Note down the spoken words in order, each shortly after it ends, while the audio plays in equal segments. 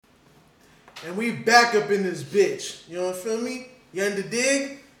And we back up in this bitch. You know what I feel me? You under dig? You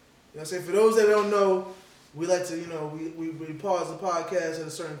know what I'm saying? For those that don't know, we like to, we pause the podcast at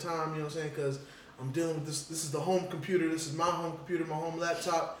a certain time, you know what I'm saying? Because I'm dealing with this. This is the home computer. This is my home computer, my home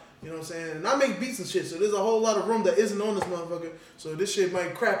laptop. You know what I'm saying? And I make beats and shit, so there's a whole lot of room that isn't on this motherfucker. So this shit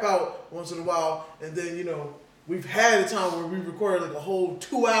might crap out once in a while. And then, we've had a time where we recorded like a whole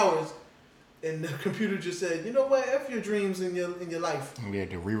 2 hours and the computer just said, you know what, F your dreams in your life. We had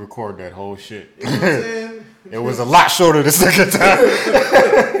to re-record that whole shit. You know what I'm saying? It was a lot shorter the second time.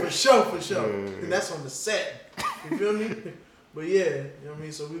 For sure. And that's on the set. You feel me? But yeah, you know what I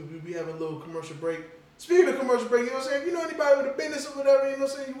mean? So we be having a little commercial break. Speaking of commercial break, you know what I'm saying? If you know anybody with a business or whatever, you know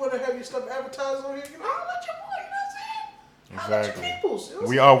what I'm saying? You want to have your stuff advertised on here, I'll let your boy, you know what I'm saying? Exactly. Peoples, you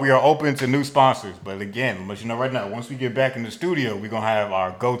know we are open to new sponsors, but again, let you know right now, once we get back in the studio, we're gonna have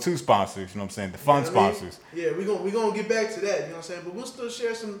our go-to sponsors, you know what I'm saying? The fun sponsors. Yeah, we're gonna get back to that, you know what I'm saying? But we'll still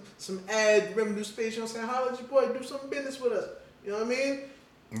share some ad revenue space, you know what I'm saying? Holla at your boy, do some business with us. You know what I mean?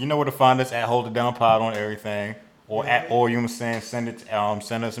 You know where to find us at Hold It Down Pod on everything. Or you know what I'm saying, send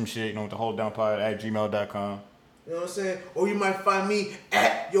us some shit, with the holddownpod@gmail.com. You know what I'm saying? Or you might find me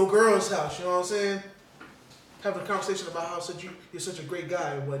at your girl's house, you know what I'm saying? Having a conversation about how you're such a great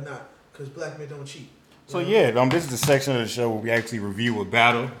guy and whatnot, because black men don't cheat. So yeah, this is the section of the show where we actually review a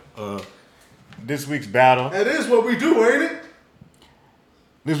battle. This week's battle. That is what we do, ain't it?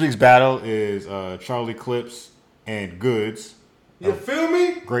 This week's battle is Charlie Clips and Goods. You feel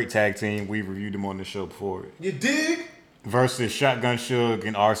me? Great tag team. We've reviewed them on the show before. You dig? Versus Shotgun Suge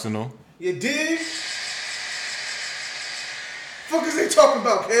and Arsenal. You dig? Fuck is they talking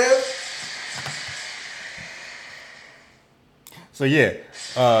about, Kev? So yeah,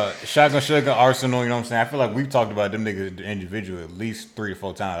 Shotgun Suge and Arsenal, you know what I'm saying? I feel like we've talked about them niggas individually at least 3 to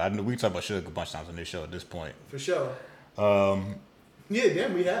 4 times. I know we talked about Suge a bunch of times on this show at this point. For sure. Yeah,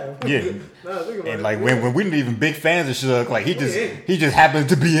 damn, we have. Yeah. And like when we weren't even big fans of Suge, like he just happens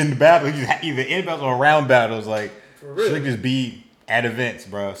to be in the battle. He just either in battles or around battles. Like Suge just be at events,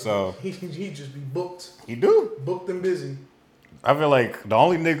 bro. So he just be booked. He do. Booked and busy. I feel like the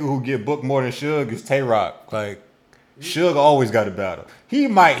only nigga who get booked more than Suge is Tay Rock. Like Suge always got a battle. He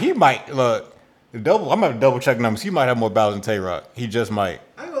might look. I'm gonna double check numbers. He might have more battles than Tay Rock. He just might.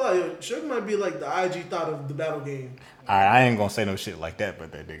 I ain't gonna lie, Suge might be like the IG thought of the battle game. I ain't gonna say no shit like that,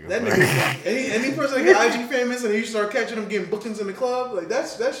 but that nigga. That nigga, any person that get IG famous and you start catching them getting bookings in the club, like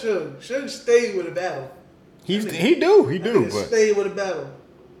that's Suge. Suge stayed with a battle. He do. But stayed with a battle.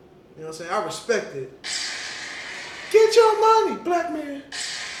 You know what I'm saying? I respect it. Get your money, black man.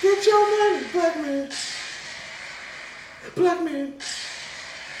 Get your money, black man. Black man.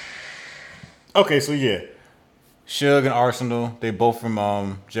 Okay, so yeah, Suge and Arsenal. They both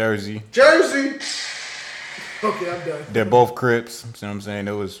from Jersey. Jersey. Okay, I'm done. They're both Crips. You know what I'm saying?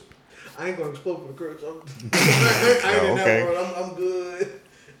 It was. I ain't gonna explode for the Crips. I ain't in that world. I'm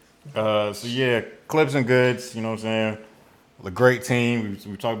good. So yeah, Clips and Goods. You know what I'm saying? A great team.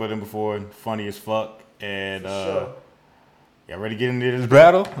 We talked about them before. Funny as fuck. And sure. y'all ready to get into this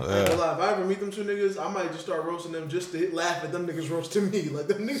battle? I ain't gonna lie. If I ever meet them two niggas, I might just start roasting them just to laugh at them niggas roasting me. Like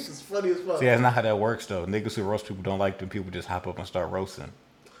them niggas is funny as fuck. See, that's not how that works though. Niggas who roast people don't like them. People just hop up and start roasting.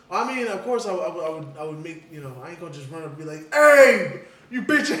 I mean, of course, I would make, I ain't gonna just run up and be like, hey, you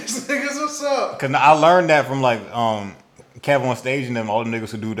bitch ass niggas, what's up? Cause I learned that from like Kevin on stage and them, all the niggas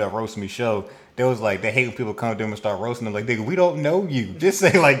who do that roast me show. They was like, they hate when people come to them and start roasting them. Like, nigga, we don't know you. Just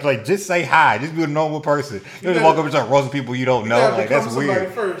say just say hi. Just be a normal person. You don't just walk up and start roasting people you don't know. Like, that's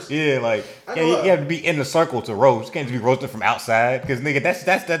weird. First. Yeah, like, you have to be in the circle to roast. You can't just be roasting from outside. Cause nigga,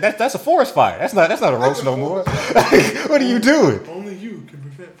 that's a forest fire. That's not a roast no more. What are you doing? Only you can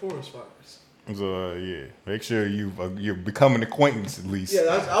prevent forest fires. So yeah, make sure you're becoming acquaintance at least.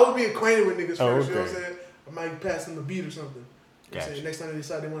 Yeah, I would be acquainted with niggas first. Okay. You know what I'm saying? I might pass them a beat or something. Gotcha. Next time they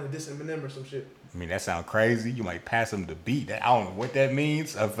decide they want to diss Eminem or some shit. I mean, that sounds crazy. You might pass them the beat. I don't know what that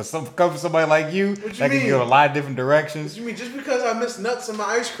means. For somebody like you, what that can go a lot of different directions. What you mean? Just because I miss nuts in my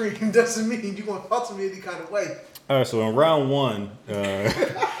ice cream doesn't mean you're going to talk to me any kind of way. All right, so in round 1,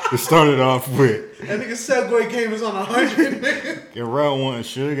 it started off with... That nigga Segway game is on 100. In round 1,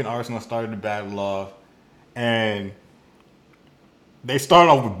 Suge and Arsenal started the battle off. And they started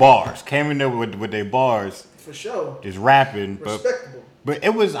off with bars. Came in there with their bars. For sure. Just rapping. Respectable. But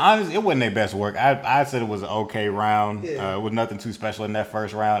it was honest. It wasn't their best work. I said it was an okay round. Yeah. It was nothing too special in that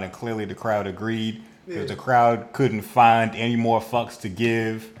first round, and clearly the crowd agreed because the crowd couldn't find any more fucks to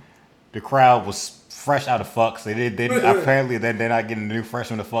give. The crowd was fresh out of fucks. They apparently they're not getting the new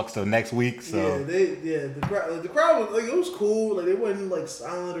freshman to fucks till next week. So the crowd was like, it was cool. Like they wasn't like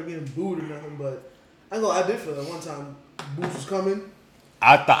silent or getting booed or nothing. But I did feel that one time Boots was coming.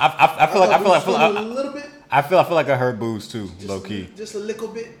 I feel like a little bit, I feel like I heard boos too, low key. just a little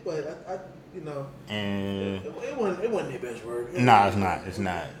bit, but I you know, And it wasn't their best work. nah, it's not. It's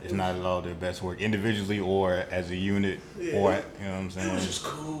not at all their best work individually or as a unit or you know what I'm saying. It was just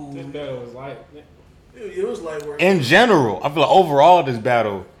cool. This battle was light. It was light work. In general, I feel like overall this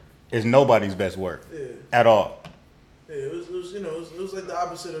battle is nobody's best work at all. Yeah, it was it was like the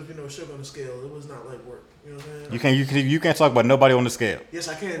opposite of sugar on the scale. It was not like work. You know what I'm saying? You can't talk about nobody on the scale. Yes,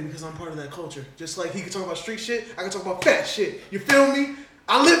 I can because I'm part of that culture. Just like he can talk about street shit, I can talk about fat shit. You feel me?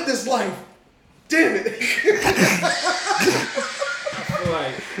 I live this life. Damn it. I feel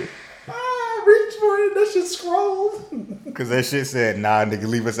like reach for it. That shit scrolled. Cause that shit said, nah, nigga,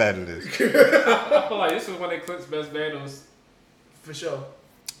 leave us out of this. I feel like this was one of Clip's best battles. For sure.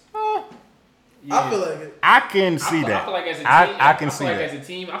 Yeah. I feel like it. I can see that. I feel like as a team, I can I see feel like that. as a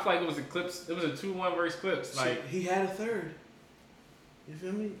team, I feel like it was a Clips. It was a 2-1 versus Clips. Like he had a third. You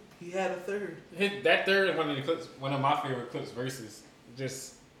feel me? He had a third. That third is one of my favorite Clips versus.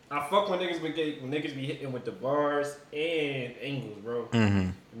 Just I fuck when niggas be hitting with the bars and angles, bro. Mm-hmm.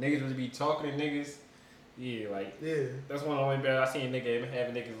 Niggas would be talking to niggas. Yeah, like that's one of the only battles I seen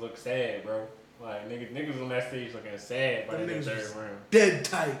having niggas look sad, bro. Like niggas on that stage looking sad by the third round. Dead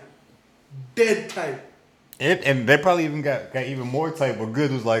tight. And they probably even got even more tight, but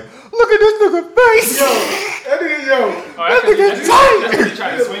Good was like, look at this nigga face. That nigga tight. That's what he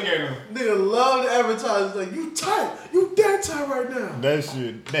tried to swing at him. Nigga love to advertise like you tight. You dead tight right now. That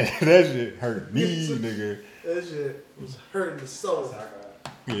shit hurt me, nigga. That shit was hurting the soul.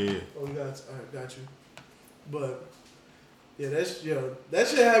 Yeah. Oh, got you. But yeah, that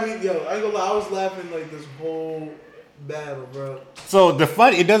shit had me. I ain't gonna lie, I was laughing like this whole battle, bro. So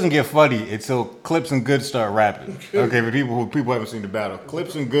it doesn't get funny until Clips and Goods start rapping. Okay, for people who haven't seen the battle,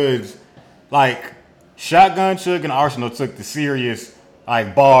 Clips and Goods, like Shotgun Suge and Arsenal took the serious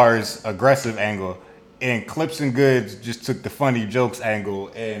like bars aggressive angle, and Clips and Goods just took the funny jokes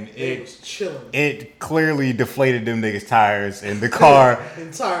angle, and it was chilling. It clearly deflated them niggas' tires, and the car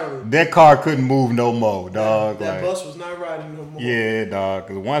entirely. That car couldn't move no more, dog. That bus was not riding no more. Yeah, dog.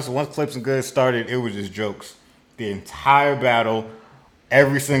 Cause once Clips and Goods started, it was just jokes. The entire battle,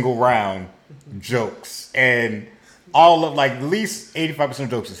 every single round, jokes, and all of like at least 85% of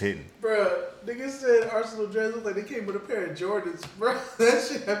jokes is hitting. Bruh, niggas said Arsenal dreads look like they came with a pair of Jordans, bro. That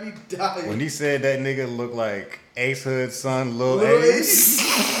shit had me dying. When he said that nigga looked like Ace Hood's son, Lil Ace.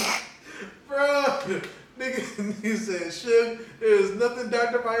 Bruh, nigga said, Suge, there's nothing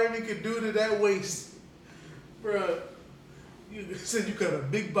Dr. Miami could do to that waist. Bruh, you said you got a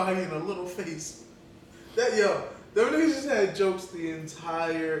big body and a little face. Them niggas just had jokes the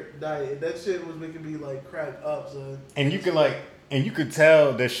entire night. That shit was making me like crack up, son. And you could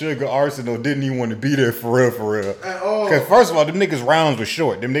tell that Sugar Arsenal didn't even want to be there for real. At all. Because first of all, them niggas rounds were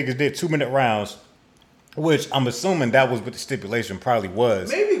short. Them niggas did 2-minute rounds, which I'm assuming that was what the stipulation probably was.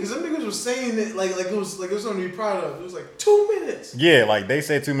 Maybe because them niggas was saying it like it was something to be proud of. It was like 2 minutes. Yeah, like they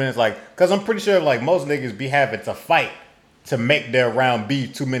said 2 minutes. Like, because I'm pretty sure like most niggas be having to fight to make their round be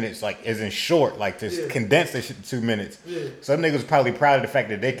 2 minutes, like as in short, like to condense their shit to 2 minutes. Yeah. So them niggas probably proud of the fact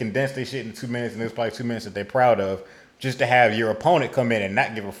that they condensed their shit in 2 minutes, and it was probably 2 minutes that they're proud of. Just to have your opponent come in and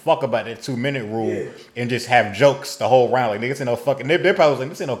not give a fuck about that 2-minute rule and just have jokes the whole round. Like, niggas ain't no fucking, they probably was like,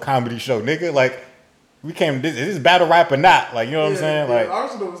 this ain't no comedy show, nigga. Like, we came, is this battle rap or not? Like, you know what I'm saying? Yeah, like,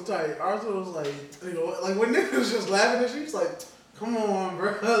 Arsenal was tight. Arsenal was like, like when niggas was just laughing at you, was like, come on,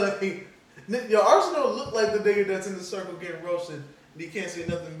 bro. Like, Arsenal looked like the nigga that's in the circle getting roasted. And he can't say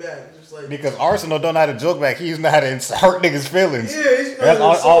nothing back. It's just like, because Arsenal don't know how to joke back. He used to know how to hurt niggas' feelings. Yeah, he's that's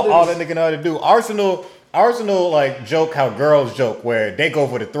all that nigga know how to do. Arsenal like joke how girls joke where they go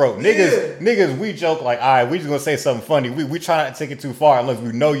for the throat. Niggas, we joke like, all right, we just gonna say something funny. We try not to take it too far unless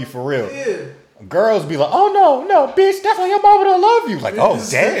we know you for real. Yeah. Girls be like, oh no, bitch, that's why your mama don't love you. Like, oh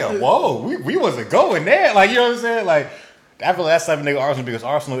damn, whoa, we wasn't going there. Like, you know what I'm saying? Like, I feel like that's something nigga Arsenal, because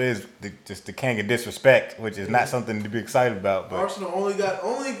Arsenal is just the king of disrespect, which is not something to be excited about. But Arsenal only got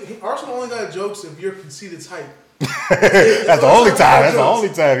jokes if you're conceited type. That's the only time. That's the only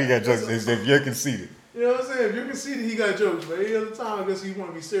time he got jokes is if you're conceited. You know what I'm saying? If you're conceited, he got jokes. But any other time, I guess he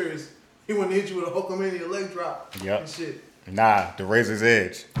want to be serious. He want to hit you with a Hulkamania leg drop and shit. Nah, the razor's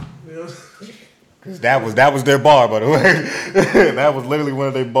edge. You know? Cause that was their bar, by the way. That was literally one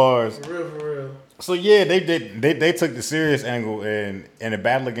of their bars. For real. So yeah, they took the serious angle, and the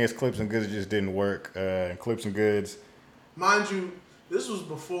battle against Clips and Goods just didn't work. Clips and Goods, mind you, this was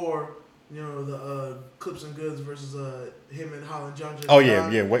before the Clips and Goods versus him and Holland Johnson. Oh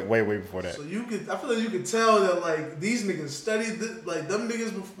yeah, way before that. So I feel like you could tell that like these niggas studied this, like them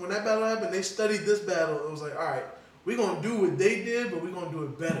niggas when that battle happened, they studied this battle. It was like, all right, we're gonna do what they did, but we're gonna do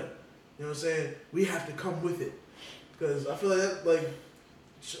it better. You know what I'm saying? We have to come with it because I feel like that, like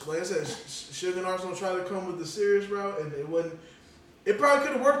I said, Suge and Arsenal tried to come with the serious route, and it wasn't. It probably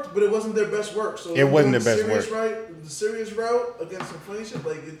could have worked, but it wasn't their best work. So it wasn't their best work. Right, the serious route against some funny shit,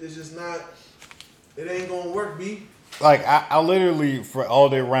 like it's just not. It ain't gonna work, B. Like I literally for all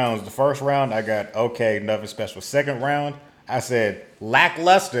their rounds, the first round I got okay, nothing special. Second round I said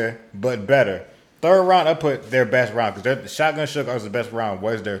lackluster but better. Third round I put their best round because the Shotgun Suge was the best round.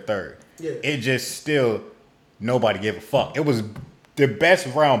 Was their third? Yeah. It just still nobody gave a fuck. It was the best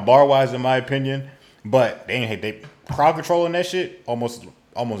round bar wise in my opinion, but they crowd controlling that shit almost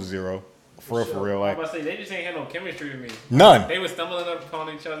zero. For real, like. I was about to say, they just ain't had no chemistry with me. None. They was stumbling up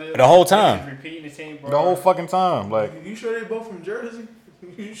upon each other. The whole time. They was repeating the same bar. The whole fucking time, like. You sure they both from Jersey?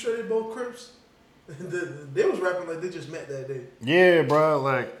 You sure they both Crips? They was rapping like they just met that day. Yeah, bro,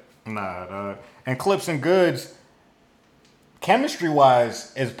 like, nah, dog. And Clips and Goods,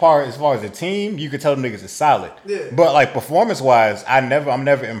 chemistry-wise, as far as the team, you could tell them niggas is solid. Yeah. But, like, performance-wise, I'm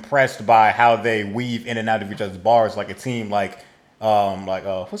never impressed by how they weave in and out of each other's bars like a team like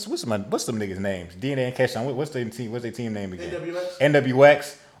what's them niggas' names? DNA and Keshawn. What's their team name again?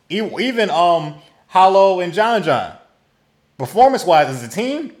 NWX. Even Hollow and John. Performance-wise, as a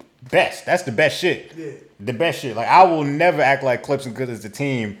team, best. That's the best shit. Yeah. The best shit. Like, I will never act like Clips and Goods as a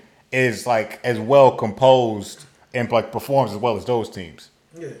team is, like, as well composed and, like, performs as well as those teams.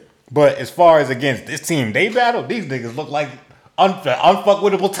 Yeah. But as far as against this team they battle, these niggas look like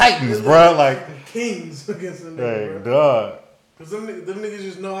unfuckwittable titans, bro. Like kings against them niggas, like, duh. Because them niggas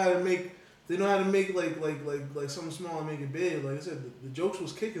just know how to make. They know how to make like something small and make it big. Like I said, the jokes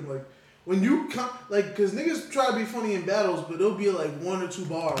was kicking. Like when you because niggas try to be funny in battles, but it'll be like 1 or 2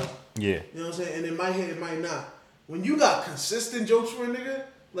 bars. Yeah. You know what I'm saying? And it might hit, it might not. When you got consistent jokes for a nigga,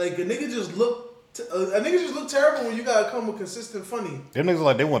 like a nigga just look terrible when you gotta come with consistent funny. Them niggas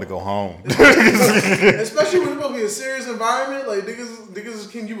like they want to go home. Especially when it's supposed to be a serious environment. Like niggas is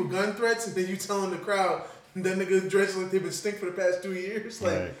killing you with gun threats, and then you telling the crowd that nigga dressed like they've been stink for the past 2 years.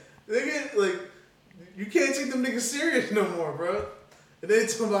 Like right. nigga, like you can't take them niggas serious no more, bro. And they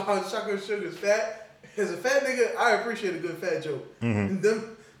talking about how Shotgun Suge is fat. As a fat nigga, I appreciate a good fat joke. Mm-hmm. And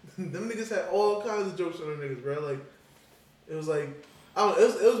them niggas had all kinds of jokes on them niggas, bro. Like it was like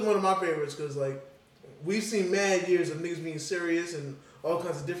it was one of my favorites because like we've seen mad years of niggas being serious and all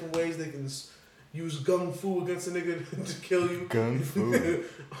kinds of different ways they can use gung fu against a nigga to kill you. Gung fu.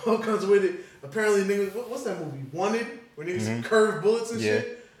 All kinds of ways that apparently niggas. What's that movie? Wanted, where niggas curve bullets and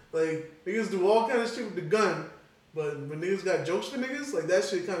shit. Like niggas do all kind of shit with the gun, but when niggas got jokes for niggas, like that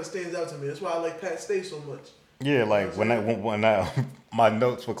shit kind of stands out to me. That's why I like Pat Stay so much. Yeah, like when I my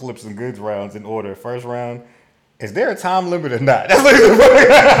notes for Clips and Goods rounds in order. First round, is there a time limit or not? That's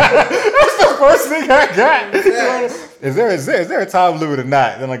the first thing I got. Is there a time limit or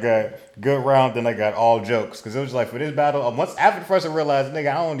not? Then I got good round. Then I got all jokes because it was like for this battle. Once after the first I realized,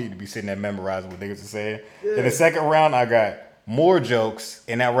 nigga, I don't need to be sitting there memorizing what niggas are saying. Yeah. Then the second round I got more jokes,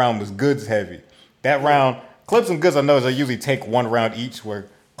 and that round was Goods heavy. That round, Clips and Goods I know they usually take one round each, where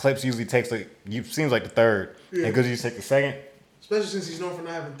Clips usually takes seems like the third, and Goods usually take the second. Especially since he's known for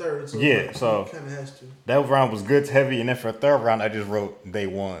not having thirds. So yeah, so he kind of has to. That round was Goods heavy, and then for the third round, I just wrote they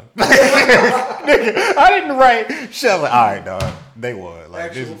won. Nigga, I didn't write shit. Like, all right, dog, they won.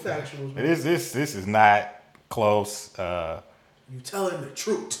 Like factuals. This is not close. You telling the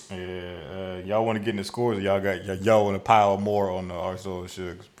truth. Yeah, y'all want to get in the scores, or y'all want to pile more on the Arsenal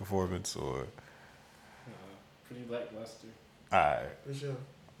Suge's performance, or pretty lackluster. All right, for sure.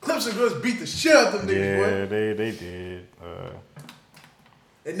 Clips and Goods beat the shit out of them niggas, boy. Yeah, they did.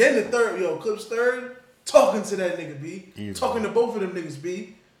 And then the third, Clips third, talking to that nigga, B. Easy. Talking to both of them niggas,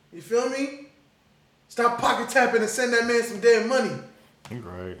 B. You feel me? Stop pocket tapping and send that man some damn money. You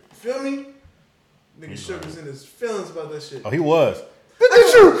right. You feel me? Nigga Suge was in his feelings about that shit. Oh, he was. Look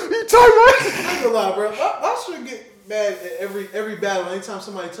at you talking about? I ain't gonna lie, bro. I should get mad at every battle anytime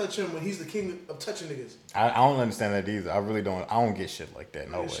somebody touch him when he's the king of touching niggas. I don't understand that either. I really don't. I don't get shit like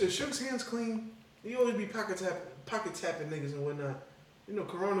that. No way. Suge's hands clean. He always be pocket tapping niggas and whatnot. You know,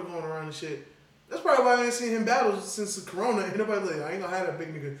 Corona going around and shit. That's probably why I ain't seen him battle since the Corona. Ain't nobody like, I ain't gonna have that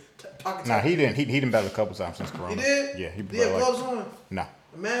big nigga pocket tapping. Nah, he didn't. He didn't battle a couple times since Corona. He did? Yeah, he did. He had gloves on? Nah.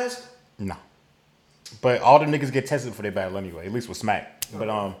 A mask? Nah. But all the niggas get tested for their battle anyway, at least with Smack. But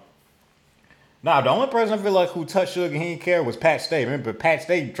nah, the only person I feel like who touched Suge and he didn't care was Pat Stay. Remember, Pat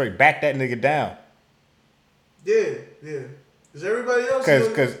Stay backed that nigga down. Yeah. Cause everybody else,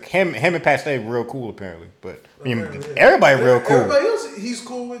 cause him and Pat Stay real cool apparently. But everybody real cool. Everybody else he's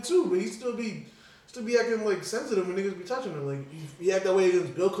cool with too, but he still be acting like sensitive when niggas be touching him. Like he act that way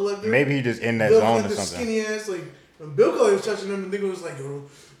against Bill Collector. Maybe he just in that Bill zone Collector or something. Skinny ass, like When Bill Cosby was touching him, the nigga was like, yo,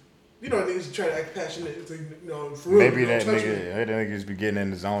 you know, niggas try to act passionate. It's like, you know, for real. Maybe that nigga just be getting in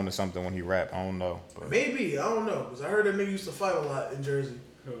the zone or something when he rap. I don't know. But. Maybe, I don't know. Because I heard that nigga used to fight a lot in Jersey.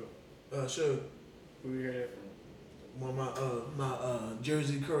 Who? Suge. Who you heard that from? One of my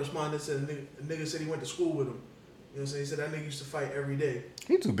Jersey correspondents said a nigga said he went to school with him. You know what I'm saying? He said that nigga used to fight every day.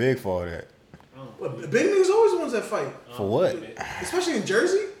 He too big for all that. Well, big niggas always the ones that fight. For what? Especially in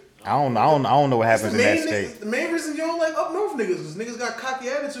Jersey. I don't know what happens in that state. The main reason you don't like up north niggas is niggas got cocky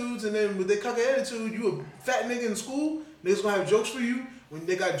attitudes, and then with their cocky attitude, you a fat nigga in school, niggas gonna have jokes for you. When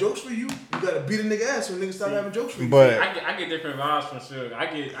they got jokes for you, you gotta beat a nigga ass when niggas start having jokes for you. But I get different vibes from Suge. I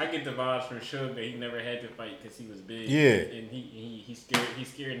get the vibes from Suge that he never had to fight because he was big. Yeah. And he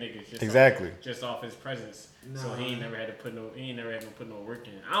scared niggas just exactly just off his presence. Nah. So he ain't never had to put no work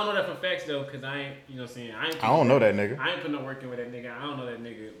in. I don't know that for facts though, cause I ain't, you know what I'm saying, I don't know that nigga. I ain't put no work in with that nigga. I don't know that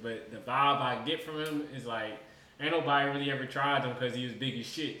nigga, but the vibe I get from him is like ain't nobody really ever tried him because he was big as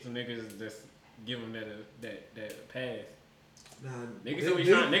shit. So niggas just give him that pass. Nah, niggas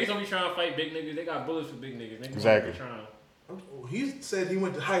don't be trying to fight big niggas. They got bullets for big niggas. Niggas exactly. He said he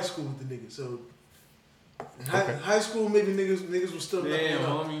went to high school with the niggas, so in high school maybe niggas was still. Damn,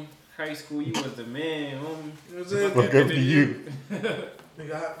 homie. High school, you was the man, homie. You know what I'm saying? Look up to you.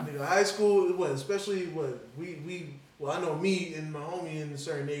 nigga, high school, what? Especially what we. Well, I know me and my homie in a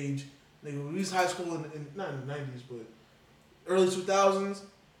certain age. Nigga, we was high school not in the 90s, but early 2000s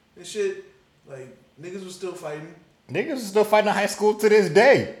and shit. Like niggas was still fighting. Niggas is still fighting in high school to this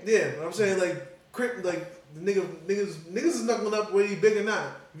day. Yeah, but I'm saying like the niggas is knuckling up whether he big or not.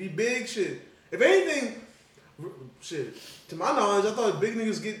 If he big, shit. If anything, shit. To my knowledge, I thought big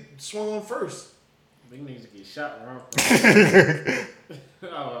niggas get swung on first. Big niggas get shot around.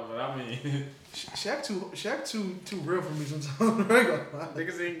 Oh, but I mean, Shaq too real for me sometimes.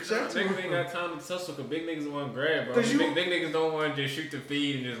 Niggas ain't got time to tussle because big niggas want to grab, bro. Big niggas don't want to just shoot the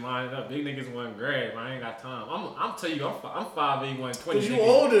feed and just line it up. Big niggas want to grab. I ain't got time. I'm telling you, I'm 5'8", 120. Cause you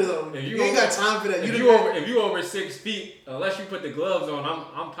older though. You ain't got time for that. If you over 6 feet, unless you put the gloves on,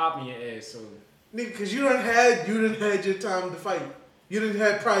 I'm popping your ass soon. Nigga, cause you done had your time to fight. You done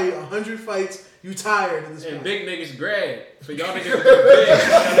had probably 100 fights. You tired at this point. And big niggas grab. So y'all niggas big. Y'all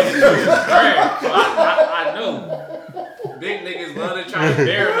niggas grab. So I know. Big niggas love to try to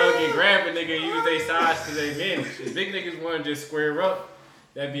bear hug and grab a nigga and use their size to their advantage. If big niggas want to just square up,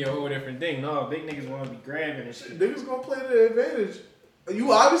 that'd be a whole different thing. No, big niggas want to be grabbing and shit. Niggas gonna play to their advantage.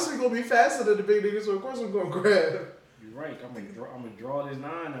 You obviously gonna be faster than the big niggas, so of course I'm gonna grab. You're right. I'm gonna draw this 9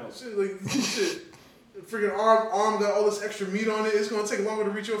 out. Shit. Freaking arm got all this extra meat on it. It's gonna take longer to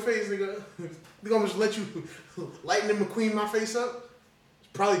reach your face, nigga. They gonna just let you Lightning McQueen my face up.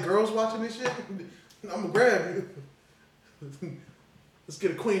 Probably girls watching this shit. I'm gonna grab you. Let's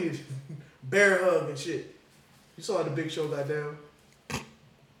get acquainted. Bear hug and shit. You saw how the Big Show got down.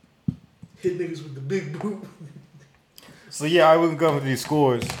 Hit niggas with the big boot. So yeah, I wouldn't go with these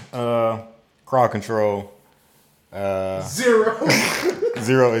scores. Crowd control. 0.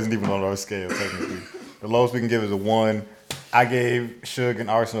 0 isn't even on our scale technically. The lowest we can give is a 1. I gave Suge and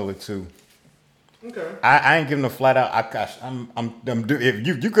Arsenal a 2. Okay. I ain't giving a flat out.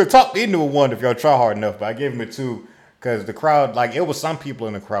 If you could talk into a 1 if y'all try hard enough, but I gave him a 2 because the crowd, like it was some people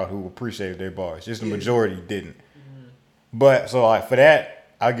in the crowd who appreciated their bars, just the majority didn't. Mm-hmm. But so like for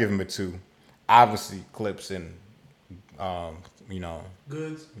that, I'll give him a 2. Obviously, clips and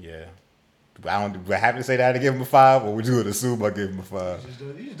goods. Yeah. Do I have to say that to give him a 5, or would you assume I give him a 5?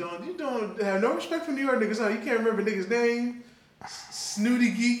 You don't have no respect for New York niggas, huh? You can't remember niggas' name.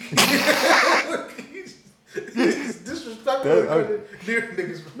 Snooty Geek. It's disrespectful to New York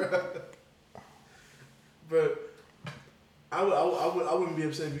niggas, bro. But I wouldn't be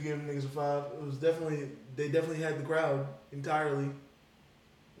upset if you gave them niggas a 5. It was they definitely had the crowd entirely.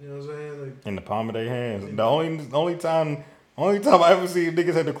 You know what I'm saying? Like in the palm of their hands. The only time I ever see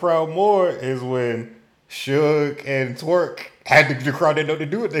niggas had the crowd more is when Suge and Twerk had the crowd didn't know what to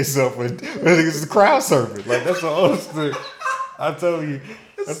do with themselves. When niggas is crowd surfing. Like that's the honest thing. I tell you,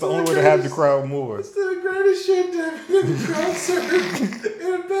 that's the only way to have the crowd more. It's the greatest shit to have the crowd surfing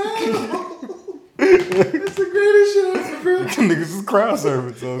in a battle. It's the greatest shit ever. Niggas is crowd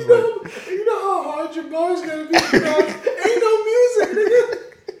surfing, so it's you know how hard your bar's gonna be. Ain't no music, nigga.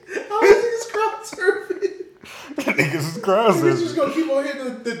 How is this crowd surfing? Niggas is crowd surfing. Niggas just gonna keep on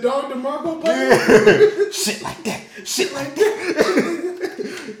hitting the Dog DeMarco button. Yeah. Shit like that. Shit like that.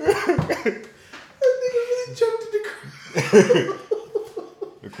 That nigga really jumped in the crowd.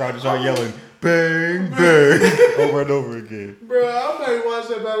 The crowd just started yelling, bang, bang, over and over again. Bro, I might watch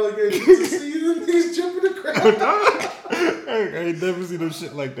that battle again just to see them niggas jump in the crowd. I ain't never seen no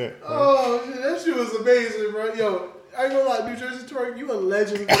shit like that. Bro. Oh shit, that shit was amazing, bro. Yo, I ain't gonna lie, New Jersey Twerk, you a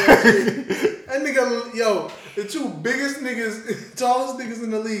legend for that shit. That nigga, yo, the two biggest niggas, tallest niggas in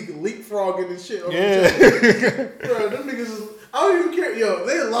the league, leapfrogging and shit. Bro, them niggas is, I don't even care. Yo, if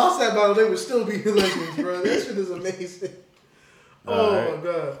they had lost that battle, they would still be legends, bro. That shit is amazing. Oh my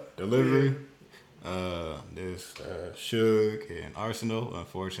god. Delivery. There's Suge and Arsenal.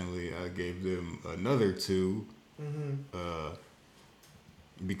 Unfortunately, I gave them another 2.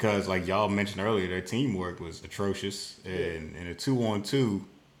 Because, like y'all mentioned earlier, their teamwork was atrocious, and in a 2-on-2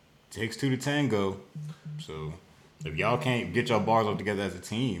 takes 2 to tango. So, if y'all can't get your bars up together as a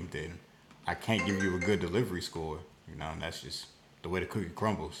team, then I can't give you a good delivery score. You know, and that's just the way the cookie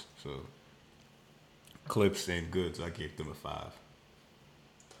crumbles. So, Clips and Goods, I gave them a 5.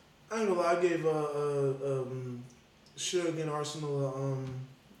 I ain't gonna lie, I gave Suge and Arsenal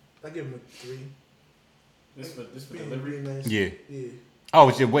I gave them a 3. This for delivery? Nice. Yeah. Yeah. Oh,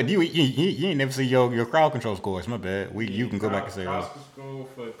 shit, what you ain't never see your crowd control scores. My bad. You can go back and say that. Crowd control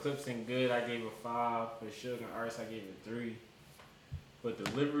for Clips and Good, I gave a 5. For Suge and Arts, I gave a 3. For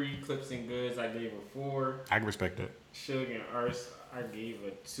delivery, Clips and Goods, I gave a 4. I can respect that. Suge and Arts, I gave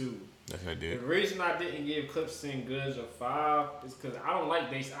a 2. That's what I did. The reason I didn't give Clips and Goods a 5 is because I didn't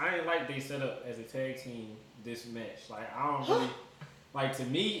like they set up as a tag team this match. Like I don't really like, to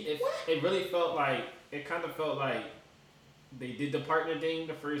me it really felt like it kind of felt like they did the partner thing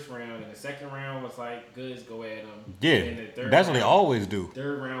the first round, and the second round was like Goods go at them. Yeah, and the third that's what they always do.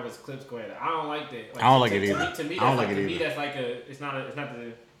 Third round was Clips go at them. I don't like that. Like, I don't like it either. To me, that's like it's not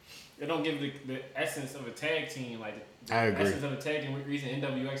the. It don't give the essence of a tag team. Like the I agree. essence of a tag team. The reason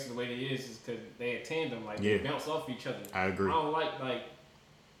NWX is the way it is because they a tandem. Like they bounce off each other. I agree. I don't like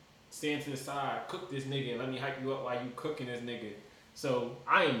stand to the side, cook this nigga, and let me hype you up while you cooking this nigga. So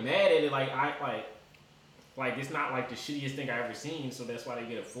I ain't mad at it. Like it's not like the shittiest thing I ever seen. So that's why they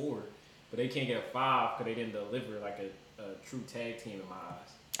get a 4, but they can't get a 5 because they didn't deliver like a true tag team in my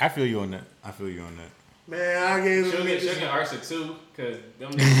eyes. I feel you on that. Man, I gave them Suge and Arts a 2 because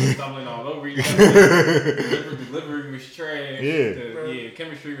them niggas was stumbling all over each other. Delivery was trash. Yeah,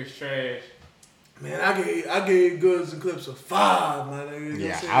 chemistry was trash. Man, I gave Goods and Clips a 5, my nigga.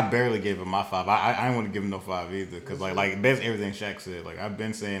 Yeah, I barely gave him my 5. I didn't want to give him no 5 either because like that's everything Shaq said. Like I've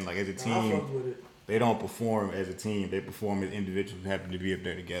been saying, like as a team, they don't perform as a team. They perform as individuals who happen to be up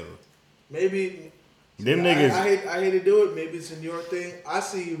there together. Maybe them niggas. I hate to do it. Maybe it's a New York thing. I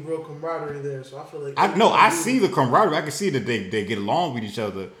see real camaraderie there, so I feel like I see the camaraderie. I can see that they get along with each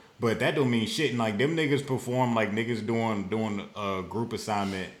other. But that don't mean shit. And like them niggas perform like niggas doing a group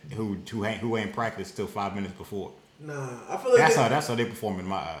assignment who ain't practiced till 5 minutes before. Nah, I feel like that's how they perform in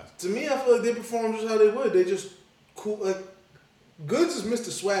my eyes. To me, I feel like they perform just how they would. They just cool. Like Goods is Mr.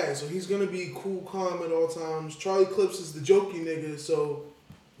 Swag, so he's gonna be cool, calm at all times. Charlie Clips is the jokey nigga, so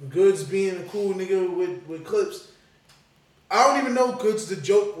Goods being a cool nigga with Clips. I don't even know Goods the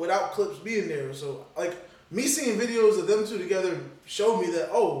joke without Clips being there. So like. Me seeing videos of them two together showed me that,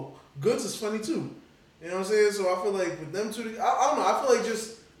 Goods is funny too. You know what I'm saying? So I feel like with them two, I don't know. I feel like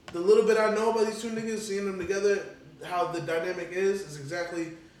just the little bit I know about these two niggas, seeing them together, how the dynamic is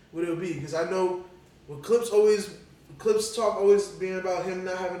exactly what it would be. Because I know with Clips talk always being about him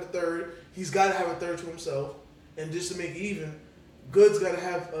not having a third, he's got to have a third to himself. And just to make it even, Goods got to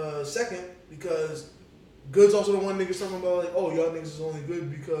have a second because Goods also the one nigga talking about like, y'all niggas is only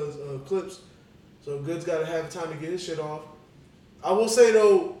good because Clips. So Goods got to have time to get his shit off. I will say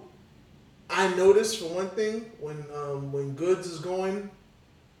though, I noticed for one thing when Goods is going,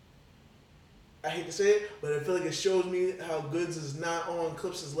 I hate to say it, but I feel like it shows me how Goods is not on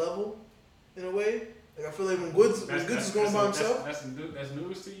Clips' level in a way. Like I feel like when Goods is going by himself, that's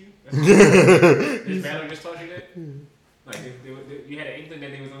news to you. This battle just taught you that. Like you had an inkling that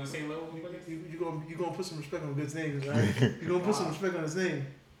they was on the same level. You gonna put some respect on Goods' name, right? You gonna put some respect on his name,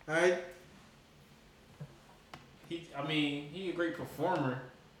 all right? He a great performer.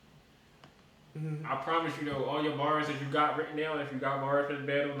 Mm-hmm. I promise you though, all your bars that you got written down, if you got bars for the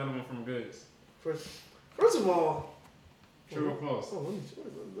battle, none of them from Goods. First of all, true or false?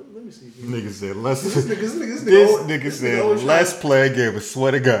 Let me see. Nigga said let's. This nigga said let's play a game. I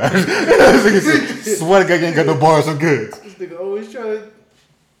swear to God. This nigga said, swear to God, you ain't got no bars from Goods. This nigga always trying to.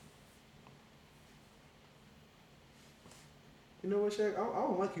 You know what, Shaq? I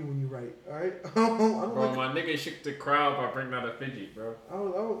don't like you when you write, alright? I don't bro, my nigga shook the crowd by bringing out a fidget, bro.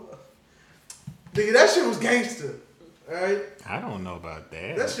 Nigga, that shit was gangster, alright? I don't know about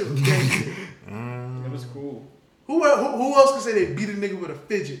that. That shit was gangster. It was cool. Who else could say they beat a nigga with a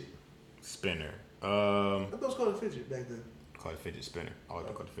fidget? Spinner. I thought it was called a fidget back then. called a fidget spinner. I always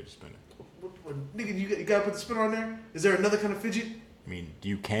called it a fidget spinner. What, nigga, you gotta put the spinner on there? Is there another kind of fidget? I mean,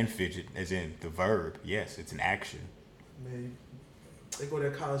 you can fidget, as in the verb. Yes, it's an action. Man, they go to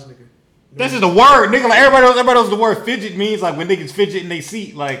that college nigga. This is the word, nigga. Like everybody knows the word fidget means. Like when niggas fidget in they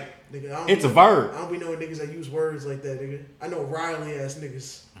seat, like nigga, it's a verb. I don't be knowing niggas that use words like that, nigga. I know Riley ass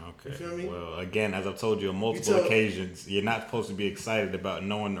niggas. Okay. You feel me? Well, again, as I've told you on multiple occasions, you're not supposed to be excited about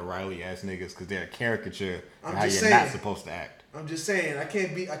knowing the Riley ass niggas because they're a caricature of how you're not supposed to act. I'm just saying, I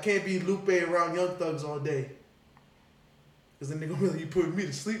can't be Lupe around Young Thugs all day. Cause the nigga really putting me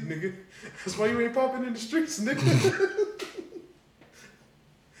to sleep, nigga. That's why you ain't popping in the streets, nigga.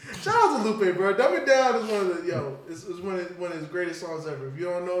 Shout out to Lupe, bro. Dumb It Down is one of his greatest songs ever. If you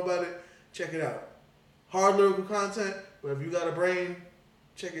don't know about it, check it out. Hard lyrical content, but if you got a brain,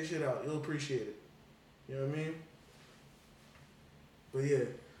 check his shit out. You'll appreciate it. You know what I mean? But yeah,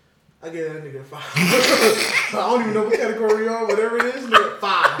 I gave that nigga a 5. I don't even know what category on, whatever it is, nigga,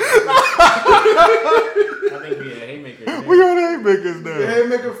 5. I think we had Haymakers. We got Haymakers now. Yeah,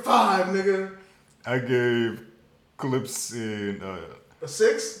 Haymaker 5, nigga. I gave Clips in a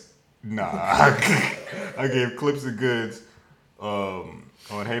 6? Nah, I gave Clips and Goods on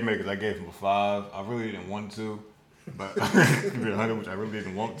Haymakers. I gave him a 5. I really didn't want to, but give me 100, which I really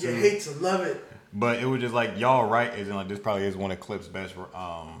didn't want to. You hate to love it. But it was just like y'all right, as in like this probably is one of Clips' best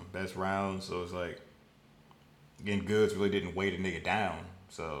rounds. So it's like again, Goods really didn't weigh the nigga down.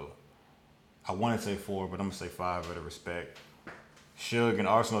 So I want to say 4, but I'm gonna say 5 out of respect. Suge and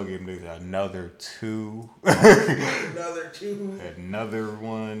Arsenal gave niggas another 2. Another 2. Another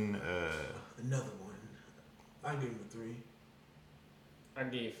one. Another one. I gave him a 3. I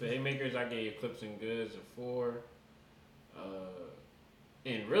gave for Haymakers. I gave Clips and Goods a 4.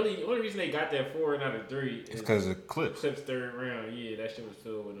 And really, the only reason they got that 4 and not a 3 is because of Clips. Clips third round. Yeah, that shit was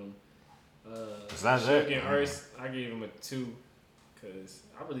filled with them. Besides Suge that, and Urs, I gave him a 2 because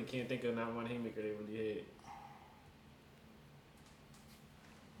I really can't think of not one Haymaker they really had.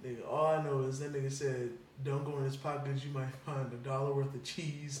 Nigga, all I know is that nigga said, don't go in his pockets, you might find $1 worth of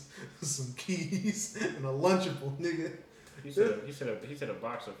cheese, some keys, and a Lunchable, nigga. He said a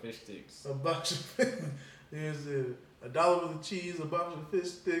box of fish sticks. A box of nigga said $1 worth of cheese, a box of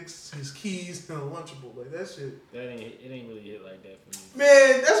fish sticks, his keys, and a Lunchable. Like that shit. It ain't really hit like that for me.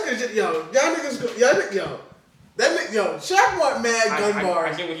 Man, that's cause y'all niggas Shaq want mad gun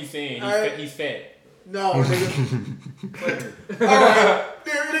bars. I get what he's saying. He's fat. No, nigga. Alright.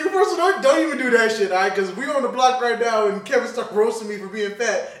 Nigga, first of all, don't even do that shit, alright? Because we on the block right now and Kevin start roasting me for being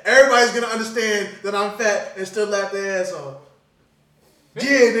fat. Everybody's gonna understand that I'm fat and still laugh their ass off. Yeah,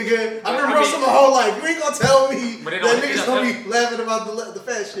 nigga. I've been roasting my whole life. You ain't gonna tell me that niggas gonna be laughing about the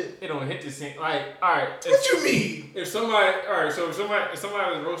fat shit. It don't hit the same. Like, alright. What you mean? If somebody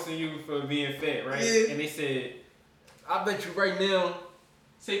was roasting you for being fat, right? Yeah. And they said, I bet you right now,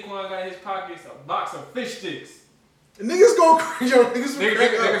 Saquon got in his pockets a box of fish sticks. Niggas go crazy.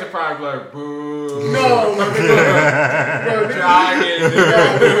 Niggas are probably like, boo. No, nigga.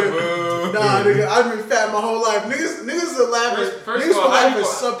 Nah, nigga, I've been fat my whole life. Niggas are laughing. Niggas will laugh at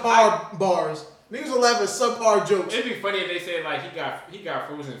subpar bars. Niggas will laugh at subpar jokes. It'd be funny if they said like he got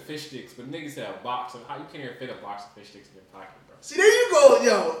frozen fish sticks, but niggas said a box of, how you can't even fit a box of fish sticks in your pocket, bro. See, there you go,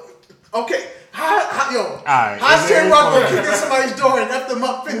 yo. Okay, how's Terry Rock gonna kick in somebody's door and F them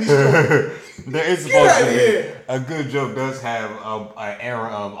up 50 story? There is supposed to be a good joke does have an era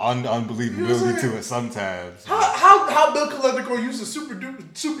of unbelievability to it sometimes. How Bill Collector gonna use a super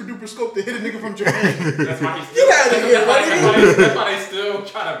duper scope to hit a nigga from Japan? That's why he's still, get out of here, buddy. That's why they still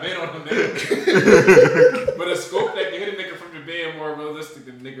try to bet on the nigga. But a scope that can hit a nigga from Japan more realistic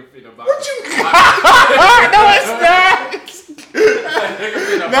than nigga fit a box. What you mean? No, it's not.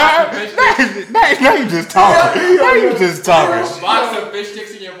 Now you just talking. Now you just talking. A box of fish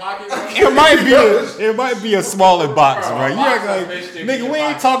sticks in your pocket. It might be a smaller box, right? You act like, nigga, we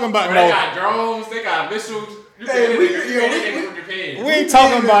ain't talking about They got drones, they got missiles. We ain't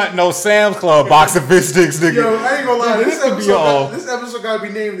talking about no Sam's Club box of fish sticks, nigga. Yo, I ain't gonna lie. This episode gotta be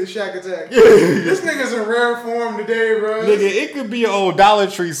named the Shaq Attack. This nigga's in rare form today, bro. Nigga, it could be an old Dollar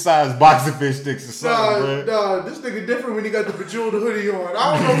Tree size box of fish sticks or something, bro. This nigga different when he got the Bejeweled hoodie on.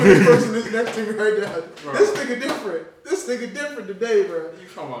 I don't know who this person is next to me right now. Bro. This nigga different. This nigga different today, bro. You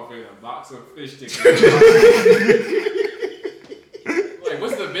talking about fitting a box of fish sticks? Like,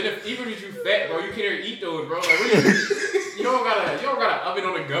 what's the benefit? Even if you fat, bro, you can't even eat those, bro. Like, you don't got an oven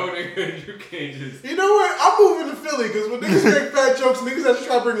on the go, nigga. You can't just. You know what? I'm moving to Philly because when niggas make fat jokes, niggas have to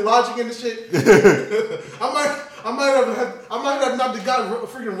try to bring logic into shit. I might have not got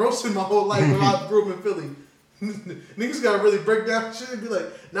freaking roasted my whole life when I grew up in Philly. Niggas gotta really break down shit and be like,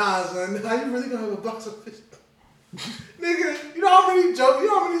 nah, son, how you really gonna have a box of fish? Nigga, you know how many jokes,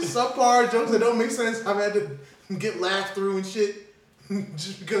 subpar jokes that don't make sense I've had to get laughed through and shit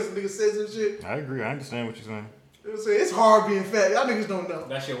just because the nigga said some shit? I agree. I understand what you're saying. It's hard being fat. Y'all niggas don't know.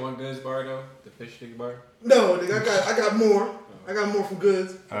 That's your one goods bar though? The fish stick bar? No, nigga, I got more. I got more from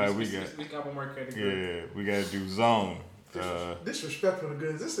goods. All right, we got one more category. Yeah, we gotta do zone. Disrespectful to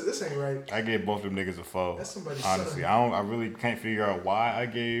goods. This ain't right. I gave both of them niggas a 4. That's somebody's honestly. son. I really can't figure out why I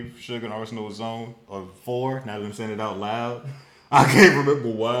gave Suge and Arsenal a zone or 4. Now that I'm saying it out loud, I can't remember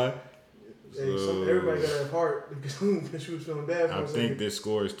why. Hey, so everybody got that part because she was feeling bad for I think this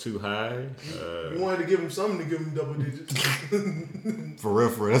score is too high. You wanted to give him something to give him double digits. For real.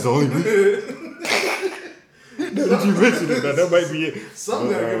 That's the only reason. Now that you mentioned it, that might be it.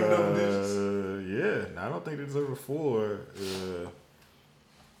 Something gotta give him double digits. Yeah, I don't think they deserve a 4.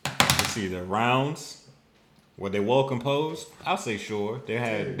 Let's see, the rounds. Were they well composed? I'll say sure.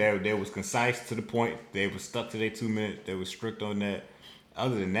 They was concise to the point. They was stuck to their 2 minutes. They was strict on that.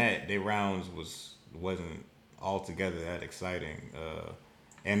 Other than that, their rounds wasn't altogether that exciting.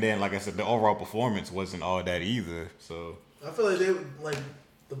 And then, like I said, the overall performance wasn't all that either. So I feel like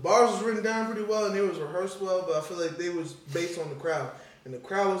the bars was written down pretty well and they was rehearsed well, but I feel like they was based on the crowd. And the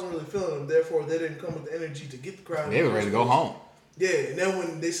crowd wasn't really feeling them, therefore they didn't come with the energy to get the crowd. They were ready to go home. Yeah, and then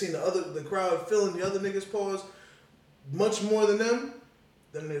when they seen the crowd feeling the other niggas pause much more than them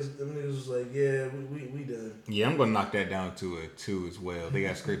niggas was like, yeah, we done. Yeah, I'm gonna knock that down to a 2 as well. They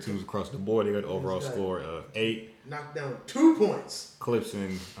got straight 2s across the board. They got an overall score of 8. Knocked down 2 points. Clips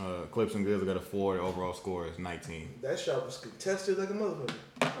and Goods got a 4. The overall score is 19. That shot was contested like a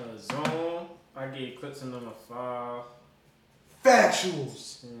motherfucker. Zone, I gave Clips and them a 5.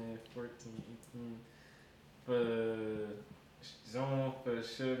 Factuals. 14, 18. For Zone, for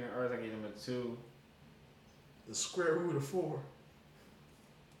Suge and Earth, I gave them a 2. The square root of 4.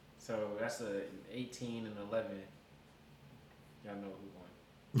 So that's a 18 and 11. Y'all know who won.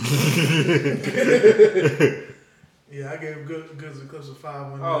 Yeah, I gave Goods and Clips a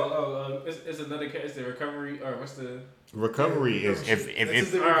 5. It's another case. It's the recovery, or what's the recovery? Is if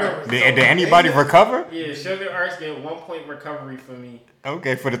did anybody recover? Yeah, Sugar Arts get 1 point recovery for me.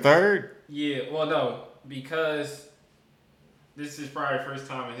 Okay, for the third. Yeah, well no, because this is probably the first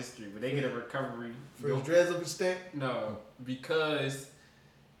time in history, but they get a recovery for his dreads looking stank. No, because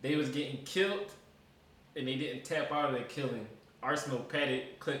they was getting killed and they didn't tap out of the killing. Arsenal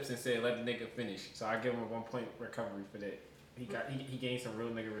patted Clips and said, "Let the nigga finish." So I give him a 1 point recovery for that. He gained some real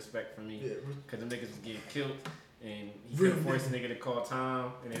nigga respect from me because them niggas was getting killed and he couldn't force the nigga to call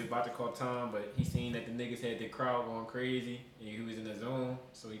time, and they was about to call time, but he seen that the niggas had the crowd going crazy and he was in the zone,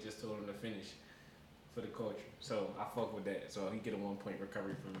 so he just told him to finish for the culture. So I fuck with that. So he get a 1 point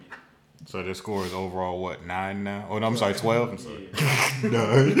recovery from me. So the score is overall what, 9 now? Oh no, I'm sorry, 12. I'm sorry. Yeah.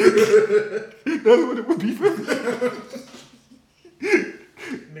 9. That's what it would be for.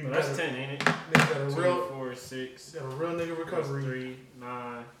 Well, that's 10, ain't it? Nigga got a 2, real 4, 6. Got a real nigga recovery. 3,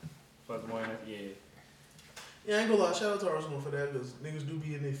 9, plus 1. Yeah. Yeah, I ain't gonna lie. Shout out to Arsenal for that because niggas do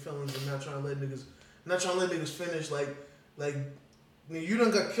be in their feelings and not trying to let niggas finish. Like you done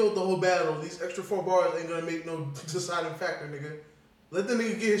got killed the whole battle. These extra 4 bars ain't gonna make no deciding factor, nigga. Let the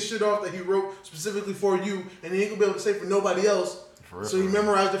nigga get his shit off that he wrote specifically for you, and he ain't gonna be able to say for nobody else. So he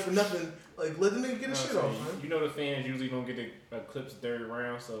memorized it for nothing. Like, let the nigga get his shit off, man. You know the fans usually don't get the Clips third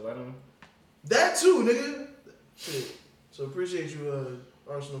round, so let them. That too, nigga. Shit. So appreciate you,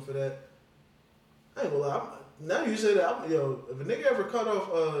 Arsenal, for that. I ain't gonna lie. Now you say that, if a nigga ever cut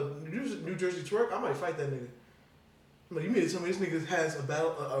off New Jersey Twerk, I might fight that nigga. But you mean to tell me this nigga has a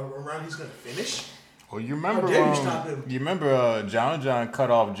battle around he's gonna finish? Well, you remember? How dare you stop him? You remember John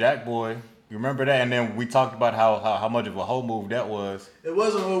cut off Jack Boy? You remember that? And then we talked about how much of a hoe move that was. It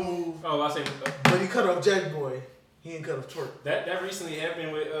was a hoe move. Oh, I say. But he cut off Jack Boy. He ain't cut off Twerk. That recently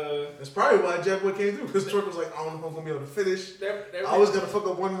happened with. That's probably why Jack Boy came through because Twerk was like, I don't know if I'm gonna be able to finish. I was gonna fuck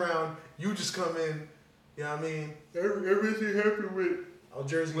up 1 round. You just come in. You know what I mean? Everything happened with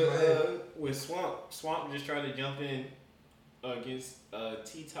Jersey with Swamp. Swamp just tried to jump in against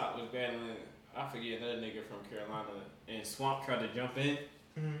T-Top was battling. I forget another nigga from Carolina, and Swamp tried to jump in,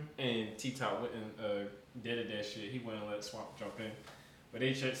 and T-Top wouldn't did that shit. He wouldn't let Swamp jump in. But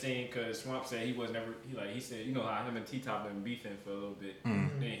they kept saying because Swamp said he was never he said you know how him and T-Top been beefing for a little bit.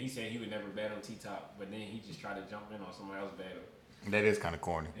 And he said he would never battle T-Top, but then he just tried to jump in on somebody else's battle. That is kind of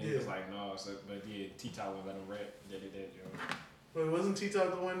corny. And he was like, no, but yeah, T-Top wouldn't let him rap. They did that, Joe. But wasn't T-Top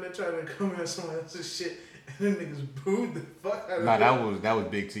the one that tried to come at somebody else's shit and then niggas booed the fuck out of him? That was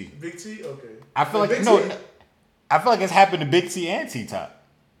Big T. Big T? Okay. I feel like I feel like it's happened to Big T and T-Top.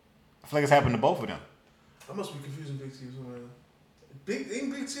 I feel like it's happened to both of them. I must be confusing Big T with somebody else. Big T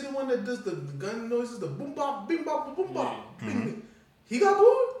the one that does the gun noises, the boom bop, bing bop, boom bop. Yeah. Bing. He got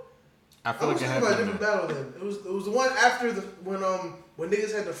booed. I feel like it happened. About a different battle then. It was the one after when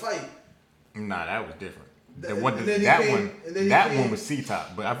niggas had to fight. Nah, that was different. That one was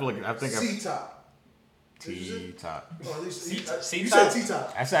C-Top, but I think C-Top. T-Top. Oh, at least C-Top? You said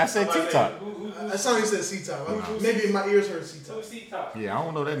T-Top. I said T-Top. I saw you said C-Top. No. Maybe my ears heard C-Top. Who's C-Top? Yeah, I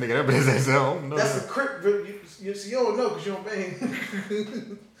don't know that nigga. That bitch I don't know. That's the Crip. You don't know because you don't bang.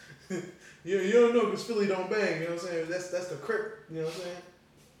 you don't know because Philly don't bang. You know what I'm saying? That's the Crip. You know what I'm saying?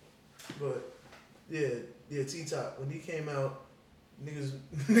 But yeah, T-Top. When he came out, niggas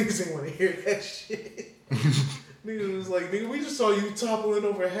didn't want to hear that shit. Niggas was like, nigga, we just saw you toppling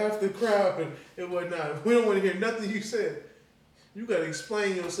over half the crowd and whatnot. We don't want to hear nothing you said. You gotta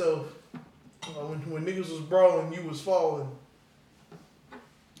explain yourself. When niggas was brawling, you was falling.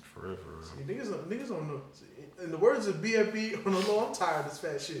 For real. See, niggas don't know. In the words of BFB on the law, I'm tired of this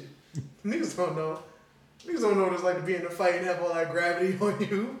fat shit. Niggas don't know. Niggas don't know what it's like to be in a fight and have all that gravity on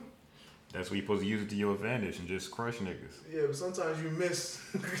you. That's where you're supposed to use it to your advantage and just crush niggas. Yeah, but sometimes you miss.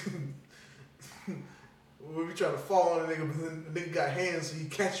 When we try to fall on a nigga, but then the nigga got hands, so he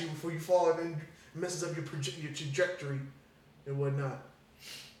catch you before you fall, and then messes up your trajectory and whatnot.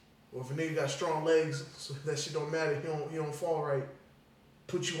 Or if a nigga got strong legs, so that shit don't matter. He don't fall right.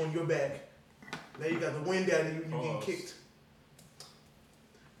 Put you on your back. Now you got the wind out of you, and you getting kicked.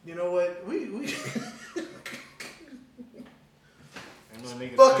 You know what? We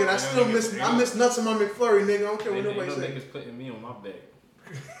fuck it. I miss nuts in my McFlurry, nigga. I don't care what nobody say. Niggas putting me on my back.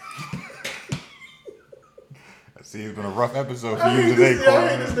 See, it's been a rough episode for you today, Quan. I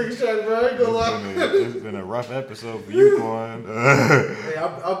hate this nigga shot, bro. I ain't gonna lie. It's been a rough episode for you, Quan. Hey,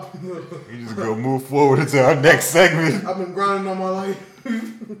 you just go move forward into our next segment. I've been grinding all my life.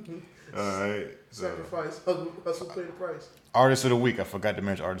 All right. Sacrifice. Hustle, pay the price. Artist of the week. I forgot to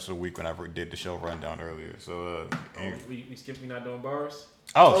mention Artist of the week when I did the show rundown earlier. So, we skipped. We not doing bars.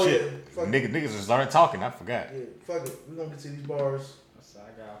 Oh shit! Yeah. Niggas just started talking. I forgot. Yeah, fuck it. We gonna get to these bars. So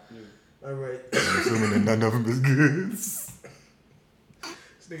I got a few. All right. I'm assuming that none of them is good. This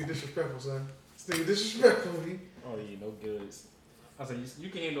nigga disrespectful, son. This nigga disrespectful, me. Oh yeah, no goods. I said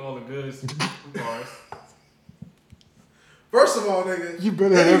you can handle all the goods bars. First of all, nigga. You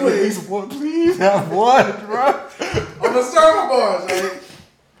better have at least one. Please have one, bro. I'm gonna start my bars, right?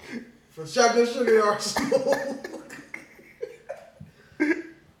 From Shotgun Sugar Arsenal.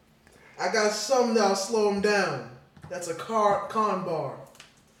 I got something that'll slow him down. That's a con bar.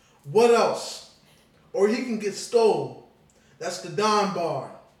 What else? Or he can get stole. That's the Don bar.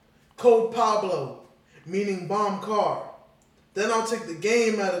 Code Pablo, meaning bomb car. Then I'll take the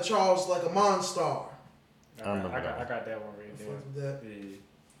game out of Charles like a Monstar. I got that one right there. Yeah.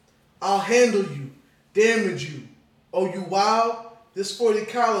 I'll handle you, damage you. Oh, you wild? This 40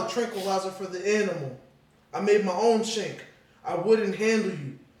 cal tranquilizer for the animal. I made my own shank. I wouldn't handle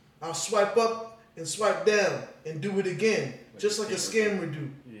you. I'll swipe up and swipe down and do it again, just like a scammer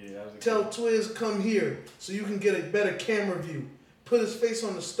do. Tell Twiz come here so you can get a better camera view. Put his face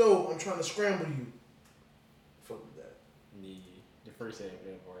on the stove. I'm trying to scramble you. Fuck with that. Yeah, the first ain't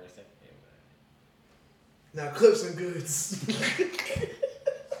good for it. Second ain't now clips and goods.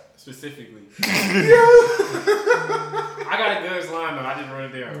 Specifically. I got a goods line though. I just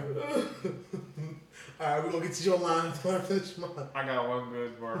wrote it down. Alright, we're gonna get to your line before I finish mine. I got one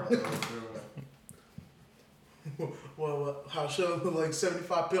goods bar. Well, how show look like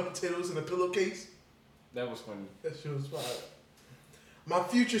 75 peel potatoes in a pillowcase? That was funny. That shit was fire. My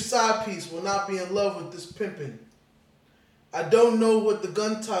future side piece will not be in love with this pimpin'. I don't know what the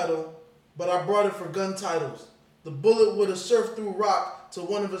gun title, but I brought it for gun titles. The bullet would have surfed through rock till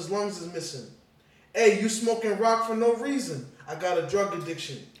one of his lungs is missing. Hey, you smoking rock for no reason. I got a drug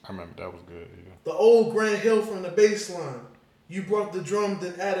addiction. I remember that was good, yeah. The old Grand Hill from the bass line. You brought the drum,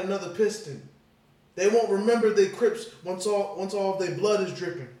 then add another piston. They won't remember they Crips once all of their blood is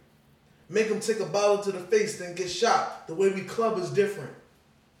dripping. Make them take a bottle to the face, then get shot. The way we club is different.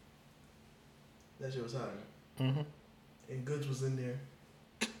 That shit was hot. Mm-hmm. And Goods was in there.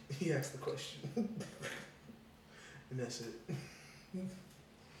 He asked the question. And that's it.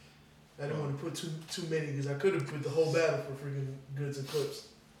 I didn't want to put too many because I could have put the whole battle for freaking Goods and Clips.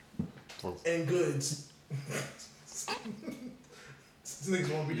 And Goods. Niggas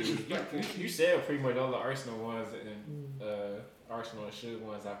won't be disrespectful. You said pretty much all the Arsenal ones and Arsenal and Suge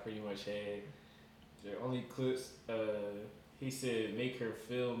ones I pretty much had. The only clips, he said, make her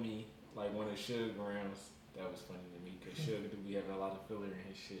feel me like one of Suge rounds. That was funny to me because Suge do be having a lot of filler in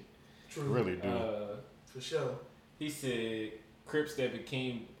his shit. True. Really do. For sure. He said, Crips that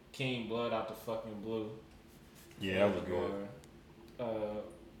became blood out the fucking blue. Yeah, that was good.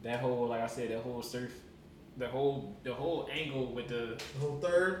 that whole, like I said, that whole surf, the whole angle with the whole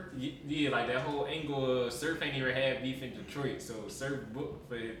third. Yeah, like that whole angle. Surf ain't even had beef in Detroit, so Surf booked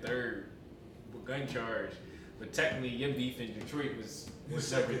for his third gun charge. But technically, your beef in Detroit was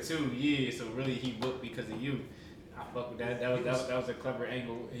number 2. Yeah, so really he booked because of you. I fuck with that. That was a clever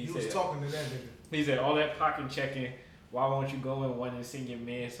angle. He said, was talking to that nigga. He said all that pocket checking. Why won't you go in one and send your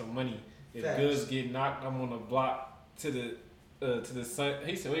man some money? If goods get knocked, I'm on the block to the sun.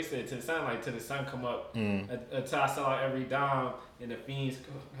 He said to the sun, like to the sun come up. Until I sell out every dime, and the fiends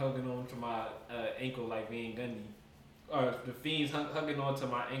hugging on to my ankle like Van Gundy. Or the fiends hugging on to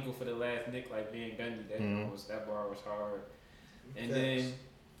my ankle for the last nick like Van Gundy. That bar was hard. And then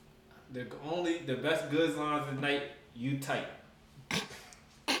the best goods lines of the night, you tight.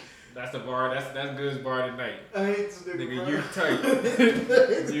 That's the bar. That's Good's bar tonight. I hate this nigga. You tight.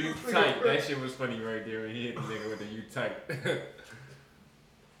 You tight. That shit was funny right there when he hit the nigga with the you tight.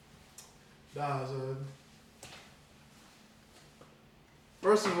 Nah, son.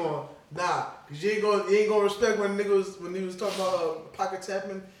 First of all, nah, cause you ain't gonna respect when he was talking about pocket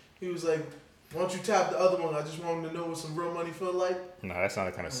tapping. He was like, "Why don't you tap the other one? I just want him to know what some real money feel like." No, that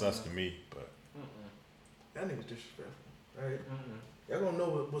sounded kind of sus to me, but that nigga's disrespectful. All right. Y'all gonna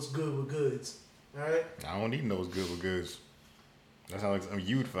know what's good with goods, all right? I don't even know what's good with goods. That's how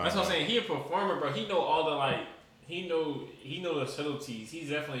you'd find. That's what I'm saying. He a performer, bro. He know all the like. He know the subtleties. He's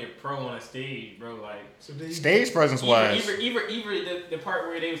definitely a pro on a stage, bro. Like stage presence wise. Even the part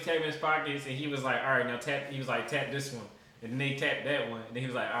where they was tapping his pockets and he was like, all right, now tap. He was like, tap this one, and then they tapped that one, and then he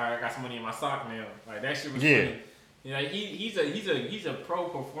was like, all right, I got some money in my sock now. Like that shit was funny. You know, he's a pro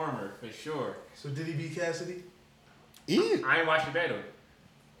performer for sure. So did he beat Cassidy? Yeah. I ain't watched the battle.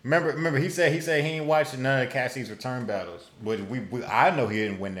 Remember, he said he ain't watched none of Cassidy's return battles, but I know he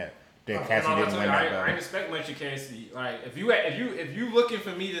didn't win that. Cassidy didn't win that battle. I respect much of Cassidy. Like if you looking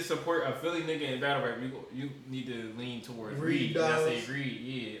for me to support a Philly nigga in battle rap, you need to lean towards Reed. I say Reed,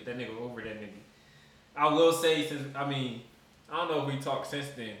 yeah, that nigga over that nigga. I will say I don't know if we talked since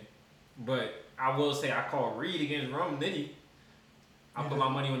then, but I will say I called Reed against Rum Nitty. I put my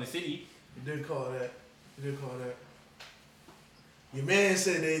money on the city. You did call that. Your man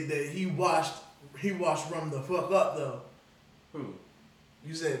said that he washed Rum the fuck up though. Who?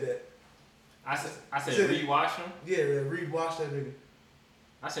 You said that. I said Reed washed him? Yeah, Reed washed that nigga.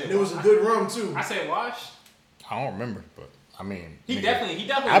 I said and it was a good rum too. I said wash? I don't remember, but I mean he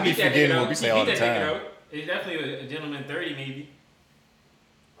definitely I be forgetting what we say all the time. He's definitely a gentleman 30 maybe.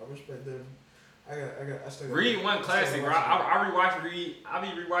 I respect that. I still got Reed 1 classic, bro. I rewatch Reed. I be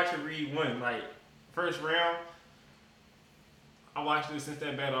rewatching Reed 1 like first round. I watched it since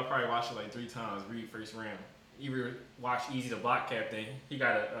that battle. I probably watched it like 3 times. Reed first round. Either watch Easy the Block Captain. He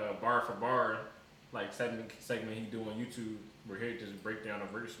got a bar for bar like segment he do on YouTube where he just break down a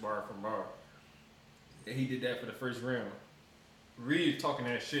verse bar for bar. And he did that for the first round. Reed was talking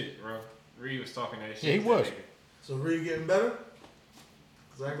that shit, bro. Reed was talking that shit. Yeah, he was. So Reed getting better?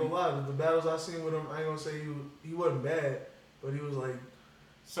 Cause I ain't gonna lie, the battles I seen with him, I ain't gonna say he wasn't bad, but he was like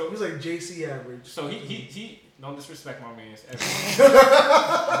JC average. So he don't disrespect my man's.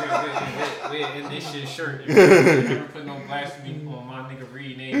 We're in this shit shirt. Never put no blasphemy on my nigga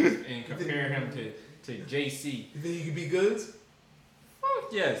Reed name and compare him to JC. You think he could be goods?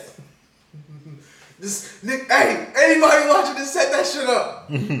 Fuck yes. Hey, anybody watching this, set that shit up.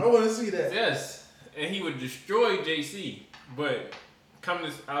 I want to see that. Yes, and he would destroy JC. But I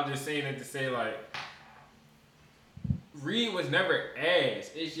was just saying it to say like. Reed was never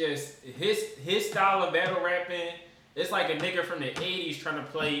ass. It's just his style of battle rapping. It's like a nigga from the 80s trying to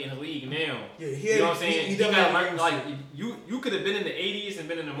play in the league now. Yeah, you know what I'm saying? He gotta learn, like you could have been in the 80s and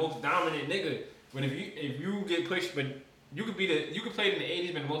been in the most dominant nigga. But if you get pushed, but you could play in the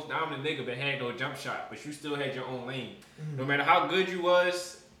 80s, been the most dominant nigga, but had no jump shot, but you still had your own lane. Mm-hmm. No matter how good you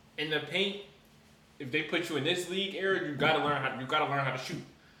was in the paint, if they put you in this league era, you gotta learn how to shoot.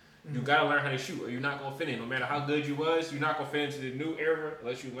 You gotta learn how to shoot, or you're not gonna fit in. No matter how good you was, you're not gonna fit into the new era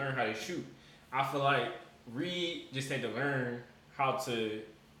unless you learn how to shoot. I feel like Reed just had to learn how to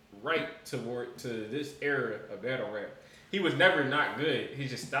write to this era of battle rap. He was never not good. His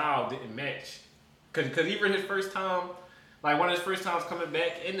just style didn't match. Cause even his first time, like one of his first times coming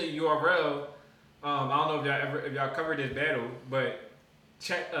back in the URL, I don't know if y'all covered this battle, but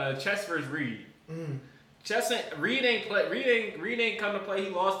Chess versus Reed. Mm. Reed ain't come to play.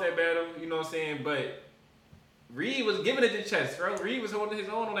 He lost that battle, you know what I'm saying? But Reed was giving it to Chess, bro. Reed was holding his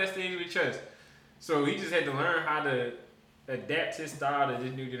own on that stage with Chess. So he just had to learn how to adapt his style to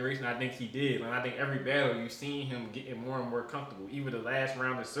this new generation. I think he did. And I think every battle you've seen him getting more and more comfortable. Even the last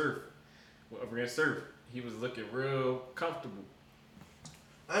round of Surf, against Surf, he was looking real comfortable.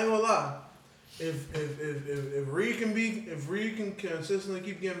 I ain't gonna lie. If Reed can consistently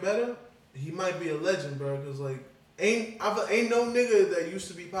keep getting better, he might be a legend, bro. Cause like ain't no nigga that used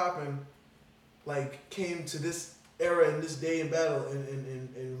to be popping, like came to this era and this day in battle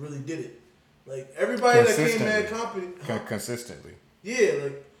and really did it. Like everybody that came mad competent consistently. Yeah,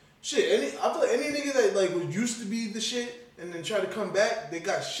 like shit. I feel like any nigga that like was used to be the shit and then tried to come back, they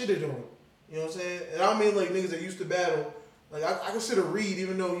got shitted on. You know what I'm saying? And I don't mean like niggas that used to battle. Like I consider Reed,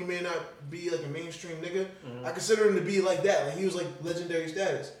 even though he may not be like a mainstream nigga, I consider him to be like that. Like he was like legendary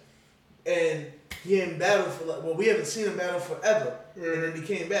status, and he hadn't battled for like we haven't seen him battle forever, and then he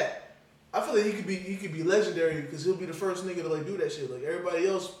came back. I feel like he could be legendary because he'll be the first nigga to like do that shit. Like everybody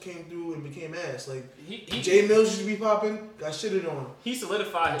else came through and became ass. Like Jay Mills used to be popping, got shitted on. He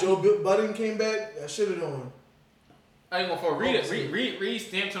solidified. Joe Budden came back, got shitted on. I ain't gonna for Reed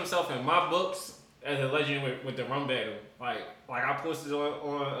stamped himself in my books as a legend with the rum battle. Like I posted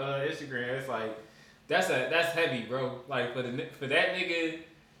on Instagram. It's like that's heavy, bro. Like for that nigga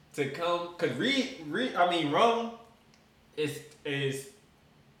to come, cause Rum is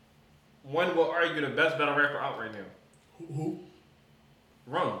one will argue the best battle rapper out right now. Who?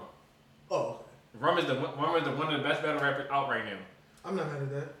 Rum. Oh. Rum is one of the best battle rappers out right now. I'm not mad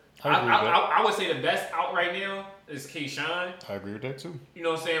at that. I would say the best out right now is K-Shine. I agree with that too. You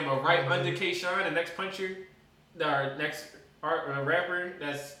know what I'm saying? But right under K-Shine, the next puncher, our next rapper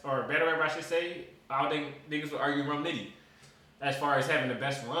or battle rapper I should say, I don't think niggas would argue Rum Nitty. As far as having the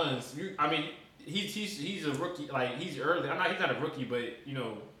best runs, he's a rookie. Like he's early. He's not a rookie, but you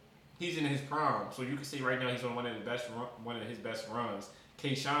know, he's in his prime. So you can say right now he's on one of his best runs.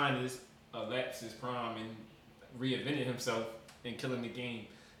 K-Shine is elapsed his prime and reinvented himself and killing the game.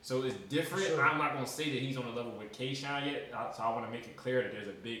 So it's different. Sure. I'm not gonna say that he's on the level with K-Shine yet. So I want to make it clear that there's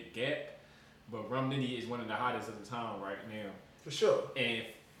a big gap. But Rum Nitty is one of the hottest of the time right now. For sure. And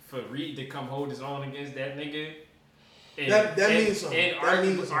for Reed to come hold his own against that nigga, that means something. And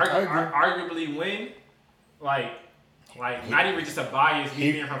arguably win, like not even just a bias.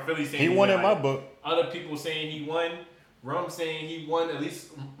 Me being from Philly saying he won in my book. Other people saying he won. Rum saying he won at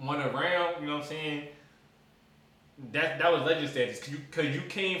least one round. You know what I'm saying? That was legend status because you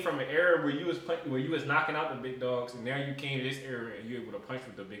came from an era where you was knocking out the big dogs, and now you came to this era and you were able to punch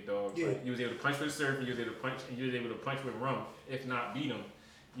with the big dogs. Yeah. Like, you was able to punch with Surf, and you was able to punch with Rum, if not beat them.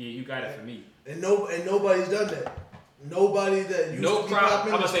 Yeah, you got it for me. And nobody's done that. Nobody that used to be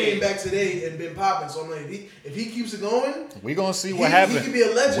popping just came back today and been popping. So I'm like, if he keeps it going, we gonna see what happens. He could be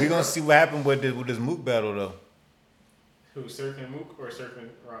a legend. We gonna see what happened with this Mook battle though. Who, Surfing Mook or Surfing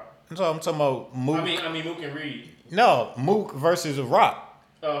Rock? So I'm talking about Mook. I mean Mook and Reed. No, Mook versus Rock.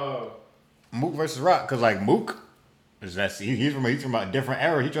 Oh. Mook versus Rock, cause like Mook is he's from a different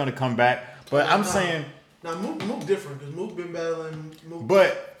era. He's trying to come back, but I'm saying. Now Mook different because Mook been battling.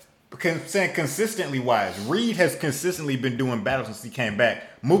 But saying consistently wise, Reed has consistently been doing battles since he came back.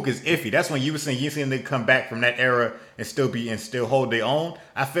 Mook is iffy. That's when you were saying they come back from that era and still hold their own.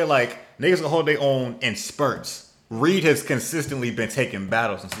 I feel like niggas can hold their own in spurts. Reed has consistently been taking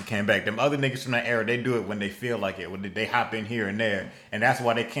battles since he came back. Them other niggas from that era, they do it when they feel like it. When they hop in here and there. And that's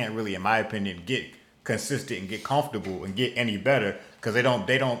why they can't really, in my opinion, get consistent and get comfortable and get any better. Because they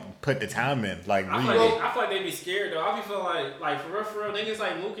don't put the time in. Like Reed. I feel like they be scared though. I be feeling like for real, niggas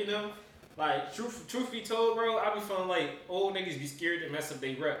like Mook and them. Like truth be told, bro, I be feeling like old niggas be scared to mess up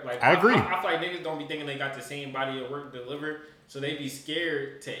their rep. Like I agree. I feel like niggas don't be thinking they got the same body of work delivered. So they be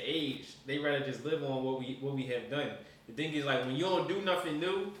scared to age. They rather just live on what we have done. The thing is, like, when you don't do nothing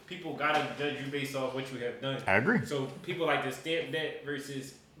new, people gotta judge you based off what you have done. I agree. So people like to stamp that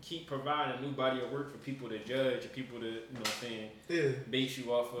versus keep providing a new body of work for people to judge, people to, you know what I'm saying, base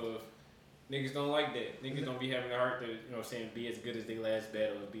you off of. Niggas don't like that. Niggas don't be having the heart to, you know what I'm saying, be as good as their last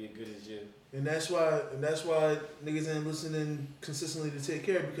battle or be as good as you. And that's why niggas ain't listening consistently to Take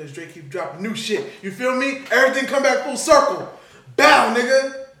Care because Drake keep dropping new shit. You feel me? Everything come back full circle. Bow,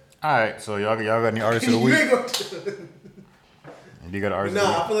 nigga. All right, so y'all got any artists of the week? You got an artist?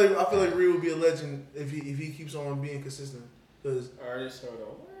 Nah, I feel like Reed will be a legend if he keeps on being consistent. Cause artists,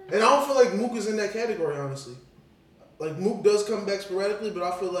 and I don't feel like Mook is in that category, honestly. Like Mook does come back sporadically, but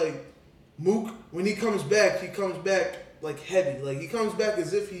I feel like Mook, when he comes back like heavy. Like he comes back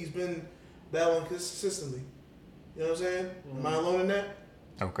as if he's been battling consistently. You know what I'm saying? Am I alone in that?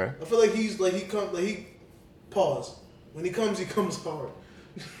 Okay. I feel like he pause. When he comes hard.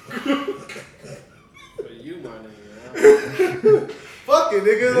 But you, my nigga. Fuck it,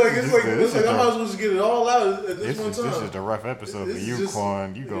 nigga. It's like I might as well just get it all out at this one time. This is the rough episode for you,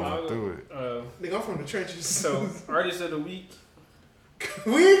 Quan. You going through it. Nigga, I'm from the trenches. So, artist of the week.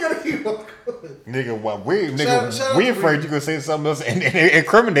 We ain't gonna keep on going. Nigga, what we afraid you gonna say something else and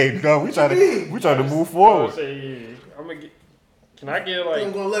incriminate, dog. We try to move forward. Can I get like?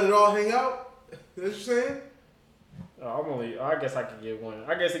 I'm gonna let it all hang out. You know what you're saying? I guess I could get one.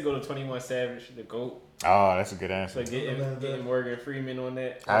 I guess it go to 21 Savage, the GOAT. Oh, that's a good answer. So getting Morgan Freeman on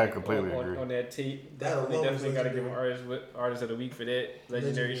that. I completely agree. On that tape. Definitely got to give him artist of the week for that.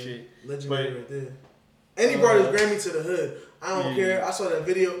 Legendary shit. Legendary right there. And he brought his Grammy to the hood. I don't care. I saw that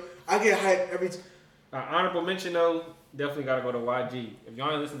video. I get hyped every time. Honorable mention though, definitely got to go to YG. If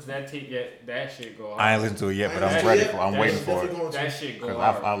y'all ain't listened to that tape yet, that shit go hard. I ain't listened to it yet, but I'm ready for it. I'm waiting for it. That shit go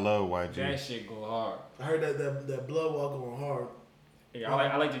hard. I love YG. That shit go hard. I heard that Blood Walk going hard. Yeah,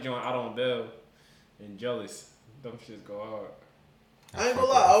 I like to join Out on Bell and Jealous. Them shits go hard. I ain't gonna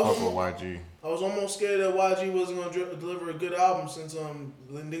lie. I was almost scared that YG wasn't gonna deliver a good album since the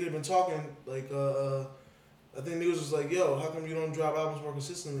nigga been talking like I think niggas was like, yo, how come you don't drop albums more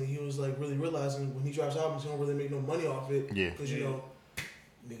consistently? He was like really realizing when he drops albums, he don't really make no money off it. Yeah. Because you know,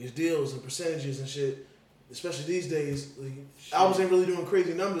 niggas deals and percentages and shit. Especially these days, like, albums ain't really doing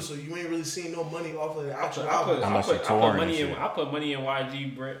crazy numbers, so you ain't really seeing no money off of the actual album. I put money in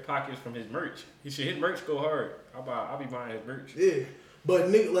YG pockets from his merch. His merch go hard. I'll be buying his merch. Yeah, but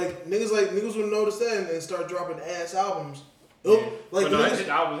niggas would notice that and start dropping ass albums. Yeah. His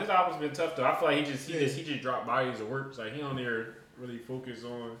album's been tough though. I feel like he just dropped bodies of work. It's like he don't there really focus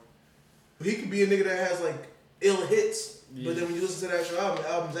on. He could be a nigga that has like ill hits, but then when you listen to the actual album, the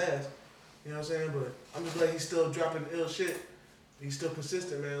album's ass. You know what I'm saying? But I'm just glad he's still dropping ill shit. He's still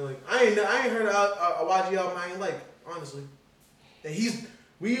consistent, man. Like I ain't heard a YG album I ain't like, honestly. And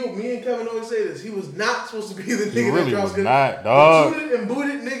me and Kevin always say this. He was not supposed to be the nigga that drops good. Not, dog. The and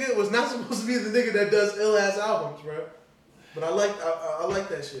booted nigga was not supposed to be the nigga that does ill ass albums, bro. But I like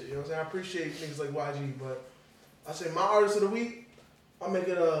that shit. You know what I'm saying? I appreciate niggas like YG. But I say my artist of the week, I'll make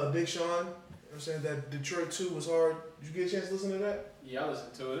it Big Sean. You know what I'm saying? That Detroit 2 was hard. Did you get a chance to listen to that? Yeah, I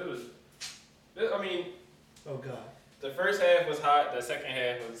listened to it. Oh God. The first half was hot. The second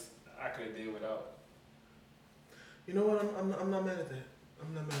half was I couldn't deal without. You know what? I'm not mad at that.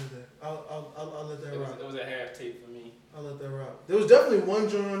 I'm not mad at that. I'll let that rock. It was a half tape for me. I'll let that rock. There was definitely one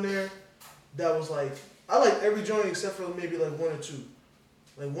joint on there that was like I liked every joint except for maybe like one or two.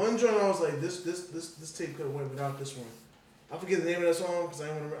 Like one joint I was like this tape could have went without this one. I forget the name of that song because I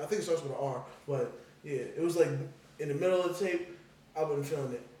don't remember. I think it starts with an R. But yeah, it was like in the middle of the tape. I wasn't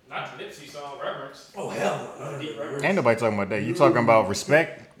feeling it. Not the Nipsey song, Reverence. Oh, hell no. Ain't nobody talking about that. You talking about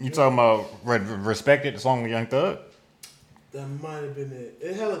Respect? You talking about Respected, the song with Young Thug? That might have been it.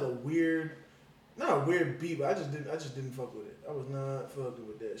 It had like not a weird beat, but I just didn't fuck with it. I was not fucking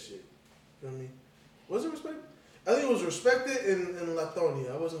with that shit. You know what I mean? Was it Respected? I think it was Respected and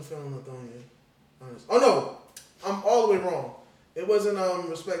Latonia. I wasn't feeling Latonia. Honestly. Oh no, I'm all the way wrong. It wasn't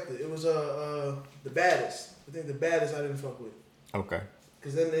Respected. It was The Baddest. I think The Baddest I didn't fuck with. Okay.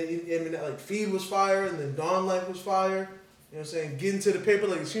 Because then, like, Feed was fire, and then Dawn Life was fire. You know what I'm saying? Getting to the paper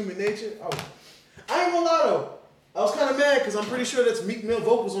like it's human nature. I ain't gonna lie, though. I was kind of mad, because I'm pretty sure that's Meek Mill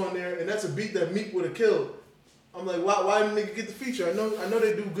vocals on there, and that's a beat that Meek would have killed. I'm like, why didn't nigga get the feature? I know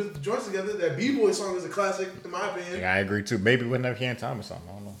they do good joints together. That B-Boy song is a classic, in my opinion. Yeah, I agree, too. Maybe we wouldn't have Ken Thomas on.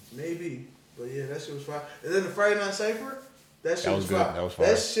 I don't know. Maybe. But, yeah, that shit was fire. And then the Friday Night Cypher, that shit was fire. That was fire.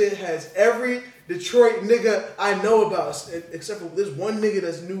 That shit has every Detroit nigga I know about, except for there's one nigga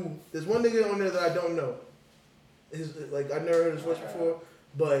that's new. There's one nigga on there that I don't know. Like, I've never heard his voice before.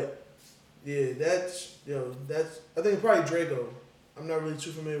 But, yeah, I think probably Draco. I'm not really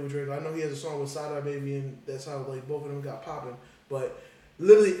too familiar with Draco. I know he has a song with Side-Eye Baby, and that's how, like, both of them got popping. But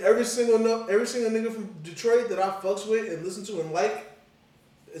literally every single nigga from Detroit that I fucks with and listen to and like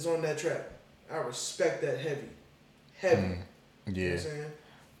is on that track. I respect that heavy. Yeah. You know what I'm saying?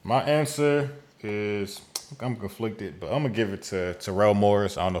 My answer is, I'm conflicted, but I'm going to give it to Terrell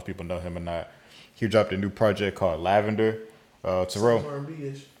Morris. I don't know if people know him or not. He dropped a new project called Lavender. Terrell,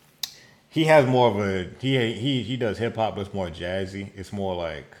 R&B-ish. he has more of a, he does hip-hop, but it's more jazzy. It's more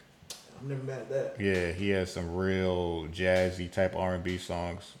like, I'm never mad at that. Yeah, he has some real jazzy type R&B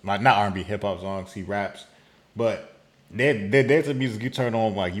songs. Not R&B, hip-hop songs. He raps. But there's a music you turn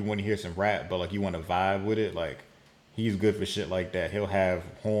on, like, you want to hear some rap, but, like, you want to vibe with it, like, he's good for shit like that. He'll have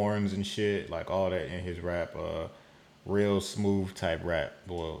horns and shit, like all that in his rap. Real smooth type rap.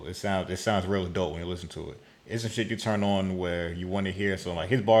 Well, it sounds real dope when you listen to it. It's some shit you turn on where you want to hear. So like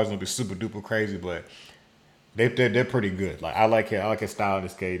his bars don't be super duper crazy, but they're pretty good. Like I like his style and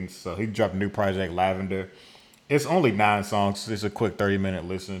his cadence. So he dropped a new project, Lavender. It's only 9 songs. It's a quick 30-minute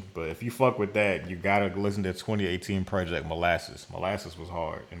listen. But if you fuck with that, you gotta listen to 2018 project Molasses. Molasses was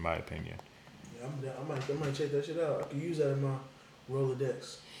hard in my opinion. I might check that shit out. I could use that in my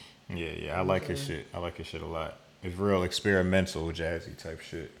Rolodex. Yeah, I like his shit. I like his shit a lot. It's real experimental, jazzy type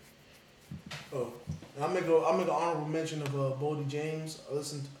shit. Oh, I'll make an honorable mention of Boldy James. I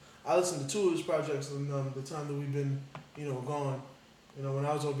listened to 2 of his projects in the time that we've been, gone. When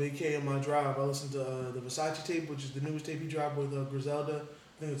I was on vacay on my drive, I listened to the Versace tape, which is the newest tape he dropped with Griselda.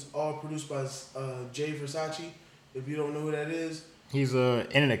 I think it's all produced by Jay Versace. If you don't know who that is, he's an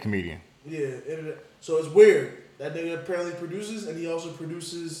internet comedian. Yeah, internet. So it's weird. That nigga apparently produces, and he also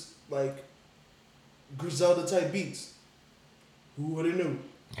produces like Griselda type beats. Who would have knew?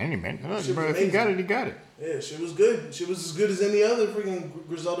 Any man, bro, if he got it, he got it. Yeah, shit was good. Shit was as good as any other freaking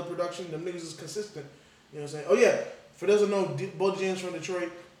Griselda production. Them niggas is consistent. You know what I'm saying? Oh yeah, for those who know, Boldy James from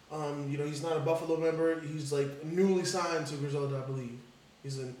Detroit. He's not a Buffalo member. He's like newly signed to Griselda, I believe.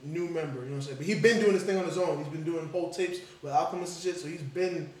 He's a new member. You know what I'm saying? But he's been doing this thing on his own. He's been doing whole tapes with Alchemist and shit. So he's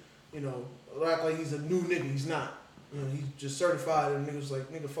been, act like he's a new nigga. He's not. He's just certified, and niggas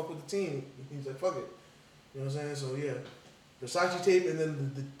like, nigga, fuck with the team. He's like, fuck it. You know what I'm saying? So yeah, Versace tape, and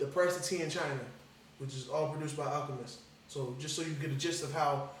then the Price of Tea in China, which is all produced by Alchemist. So just so you get a gist of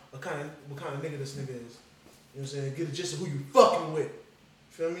what kind of nigga this nigga is. You know what I'm saying? Get a gist of who you fucking with.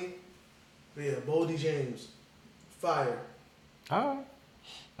 Feel me? But yeah, Boldy James, fire. Alright,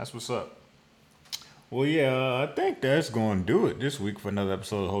 that's what's up. Well, yeah, I think that's going to do it this week for another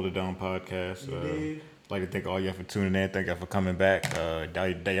episode of Hold It Down podcast. I'd like to thank all y'all for tuning in. Thank y'all for coming back. Y'all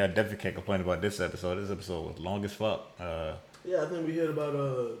definitely can't complain about this episode. This episode was long as fuck. Yeah, I think we hit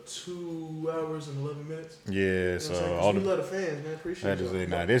about 2 hours and 11 minutes. Yeah, so all the love the fans, man. Appreciate it.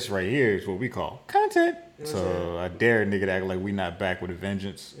 Now this right here is what we call content. So I dare a nigga to act like we not back with a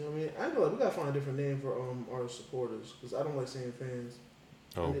vengeance. You know what I mean? I know we gotta find a different name for our supporters, because I don't like saying fans.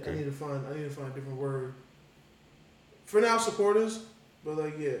 Okay. I need to find a different word. For now, supporters, but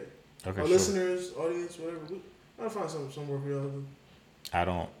like our listeners, audience, whatever. We gotta find some word for y'all. I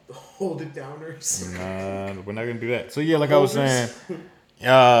don't. The Hold It Downers. Nah, we're not gonna do that. So yeah, like I was saying,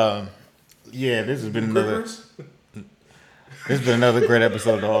 this has been another great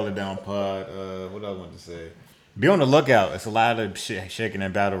episode of the Hold It Down pod. What I want to say. Be on the lookout. It's a lot of shit shaking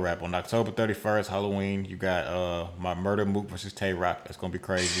and battle rap. On October 31st, Halloween, you got my Murder Mook versus Tay Rock. That's going to be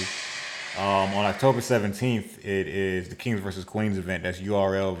crazy. On October 17th, it is the Kings versus Queens event. That's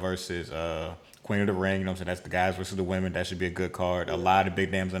URL versus Queen of the Ring. You know what I'm saying? That's the guys versus the women. That should be a good card. A lot of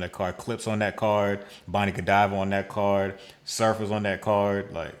big names on that card. Clips on that card. Bonnie Godiva on that card. Surfers on that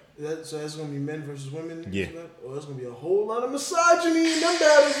card. So that's going to be men versus women? Yeah. Oh, that's going to be a whole lot of misogyny in them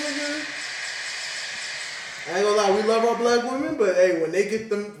battles, nigga. I ain't gonna lie, we love our black women, but hey, when they get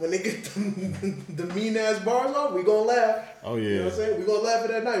them the mean ass bars off, we gonna laugh. Oh yeah. You know what I'm saying? We gonna laugh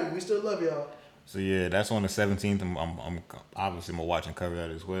at that night, but we still love y'all. So yeah, that's on the 17th. I'm obviously gonna watch and cover that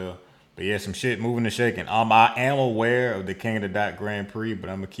as well. But yeah, some shit moving and shaking. I am aware of the King of the Dot Grand Prix,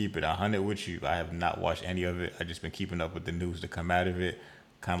 but I'm gonna keep it 100 with you. I have not watched any of it. I just been keeping up with the news that come out of it.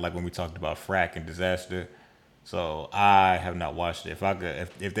 Kind of like when we talked about Frack and Disaster. So I have not watched it.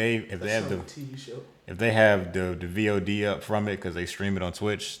 If they have the TV show. If they have the VOD up from it because they stream it on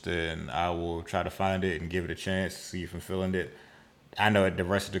Twitch, then I will try to find it and give it a chance to see if I'm feeling it. I know the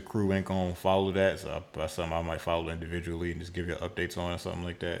rest of the crew ain't gonna follow that, so that's something I might follow individually and just give you updates on or something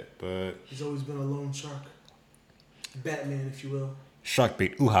like that. But he's always been a lone shark, Batman, if you will. Shark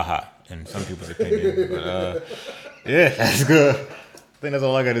bait, ooh ha ha, in some people's opinion. But yeah, that's good. I think that's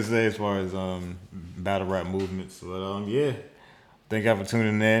all I got to say as far as battle rap movements. But yeah, thank y'all for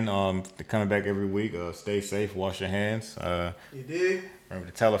tuning in. Coming back every week. Stay safe. Wash your hands. You dig?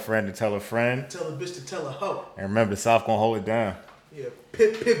 Remember to tell a friend to tell a friend. Tell a bitch to tell a hoe. And remember, the South gonna hold it down. Yeah,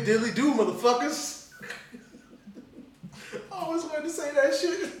 pip diddly do, motherfuckers. I always wanted to say that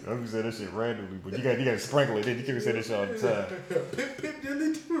shit. I was say that shit randomly, but you got to sprinkle it. You can't say that shit all the time. Pip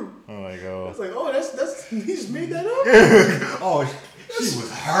diddly do. Oh my god. I was like, oh, that's he just made that up. Oh. She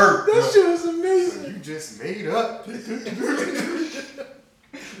was hurt. That shit was amazing. You just made up.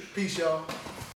 Peace, y'all.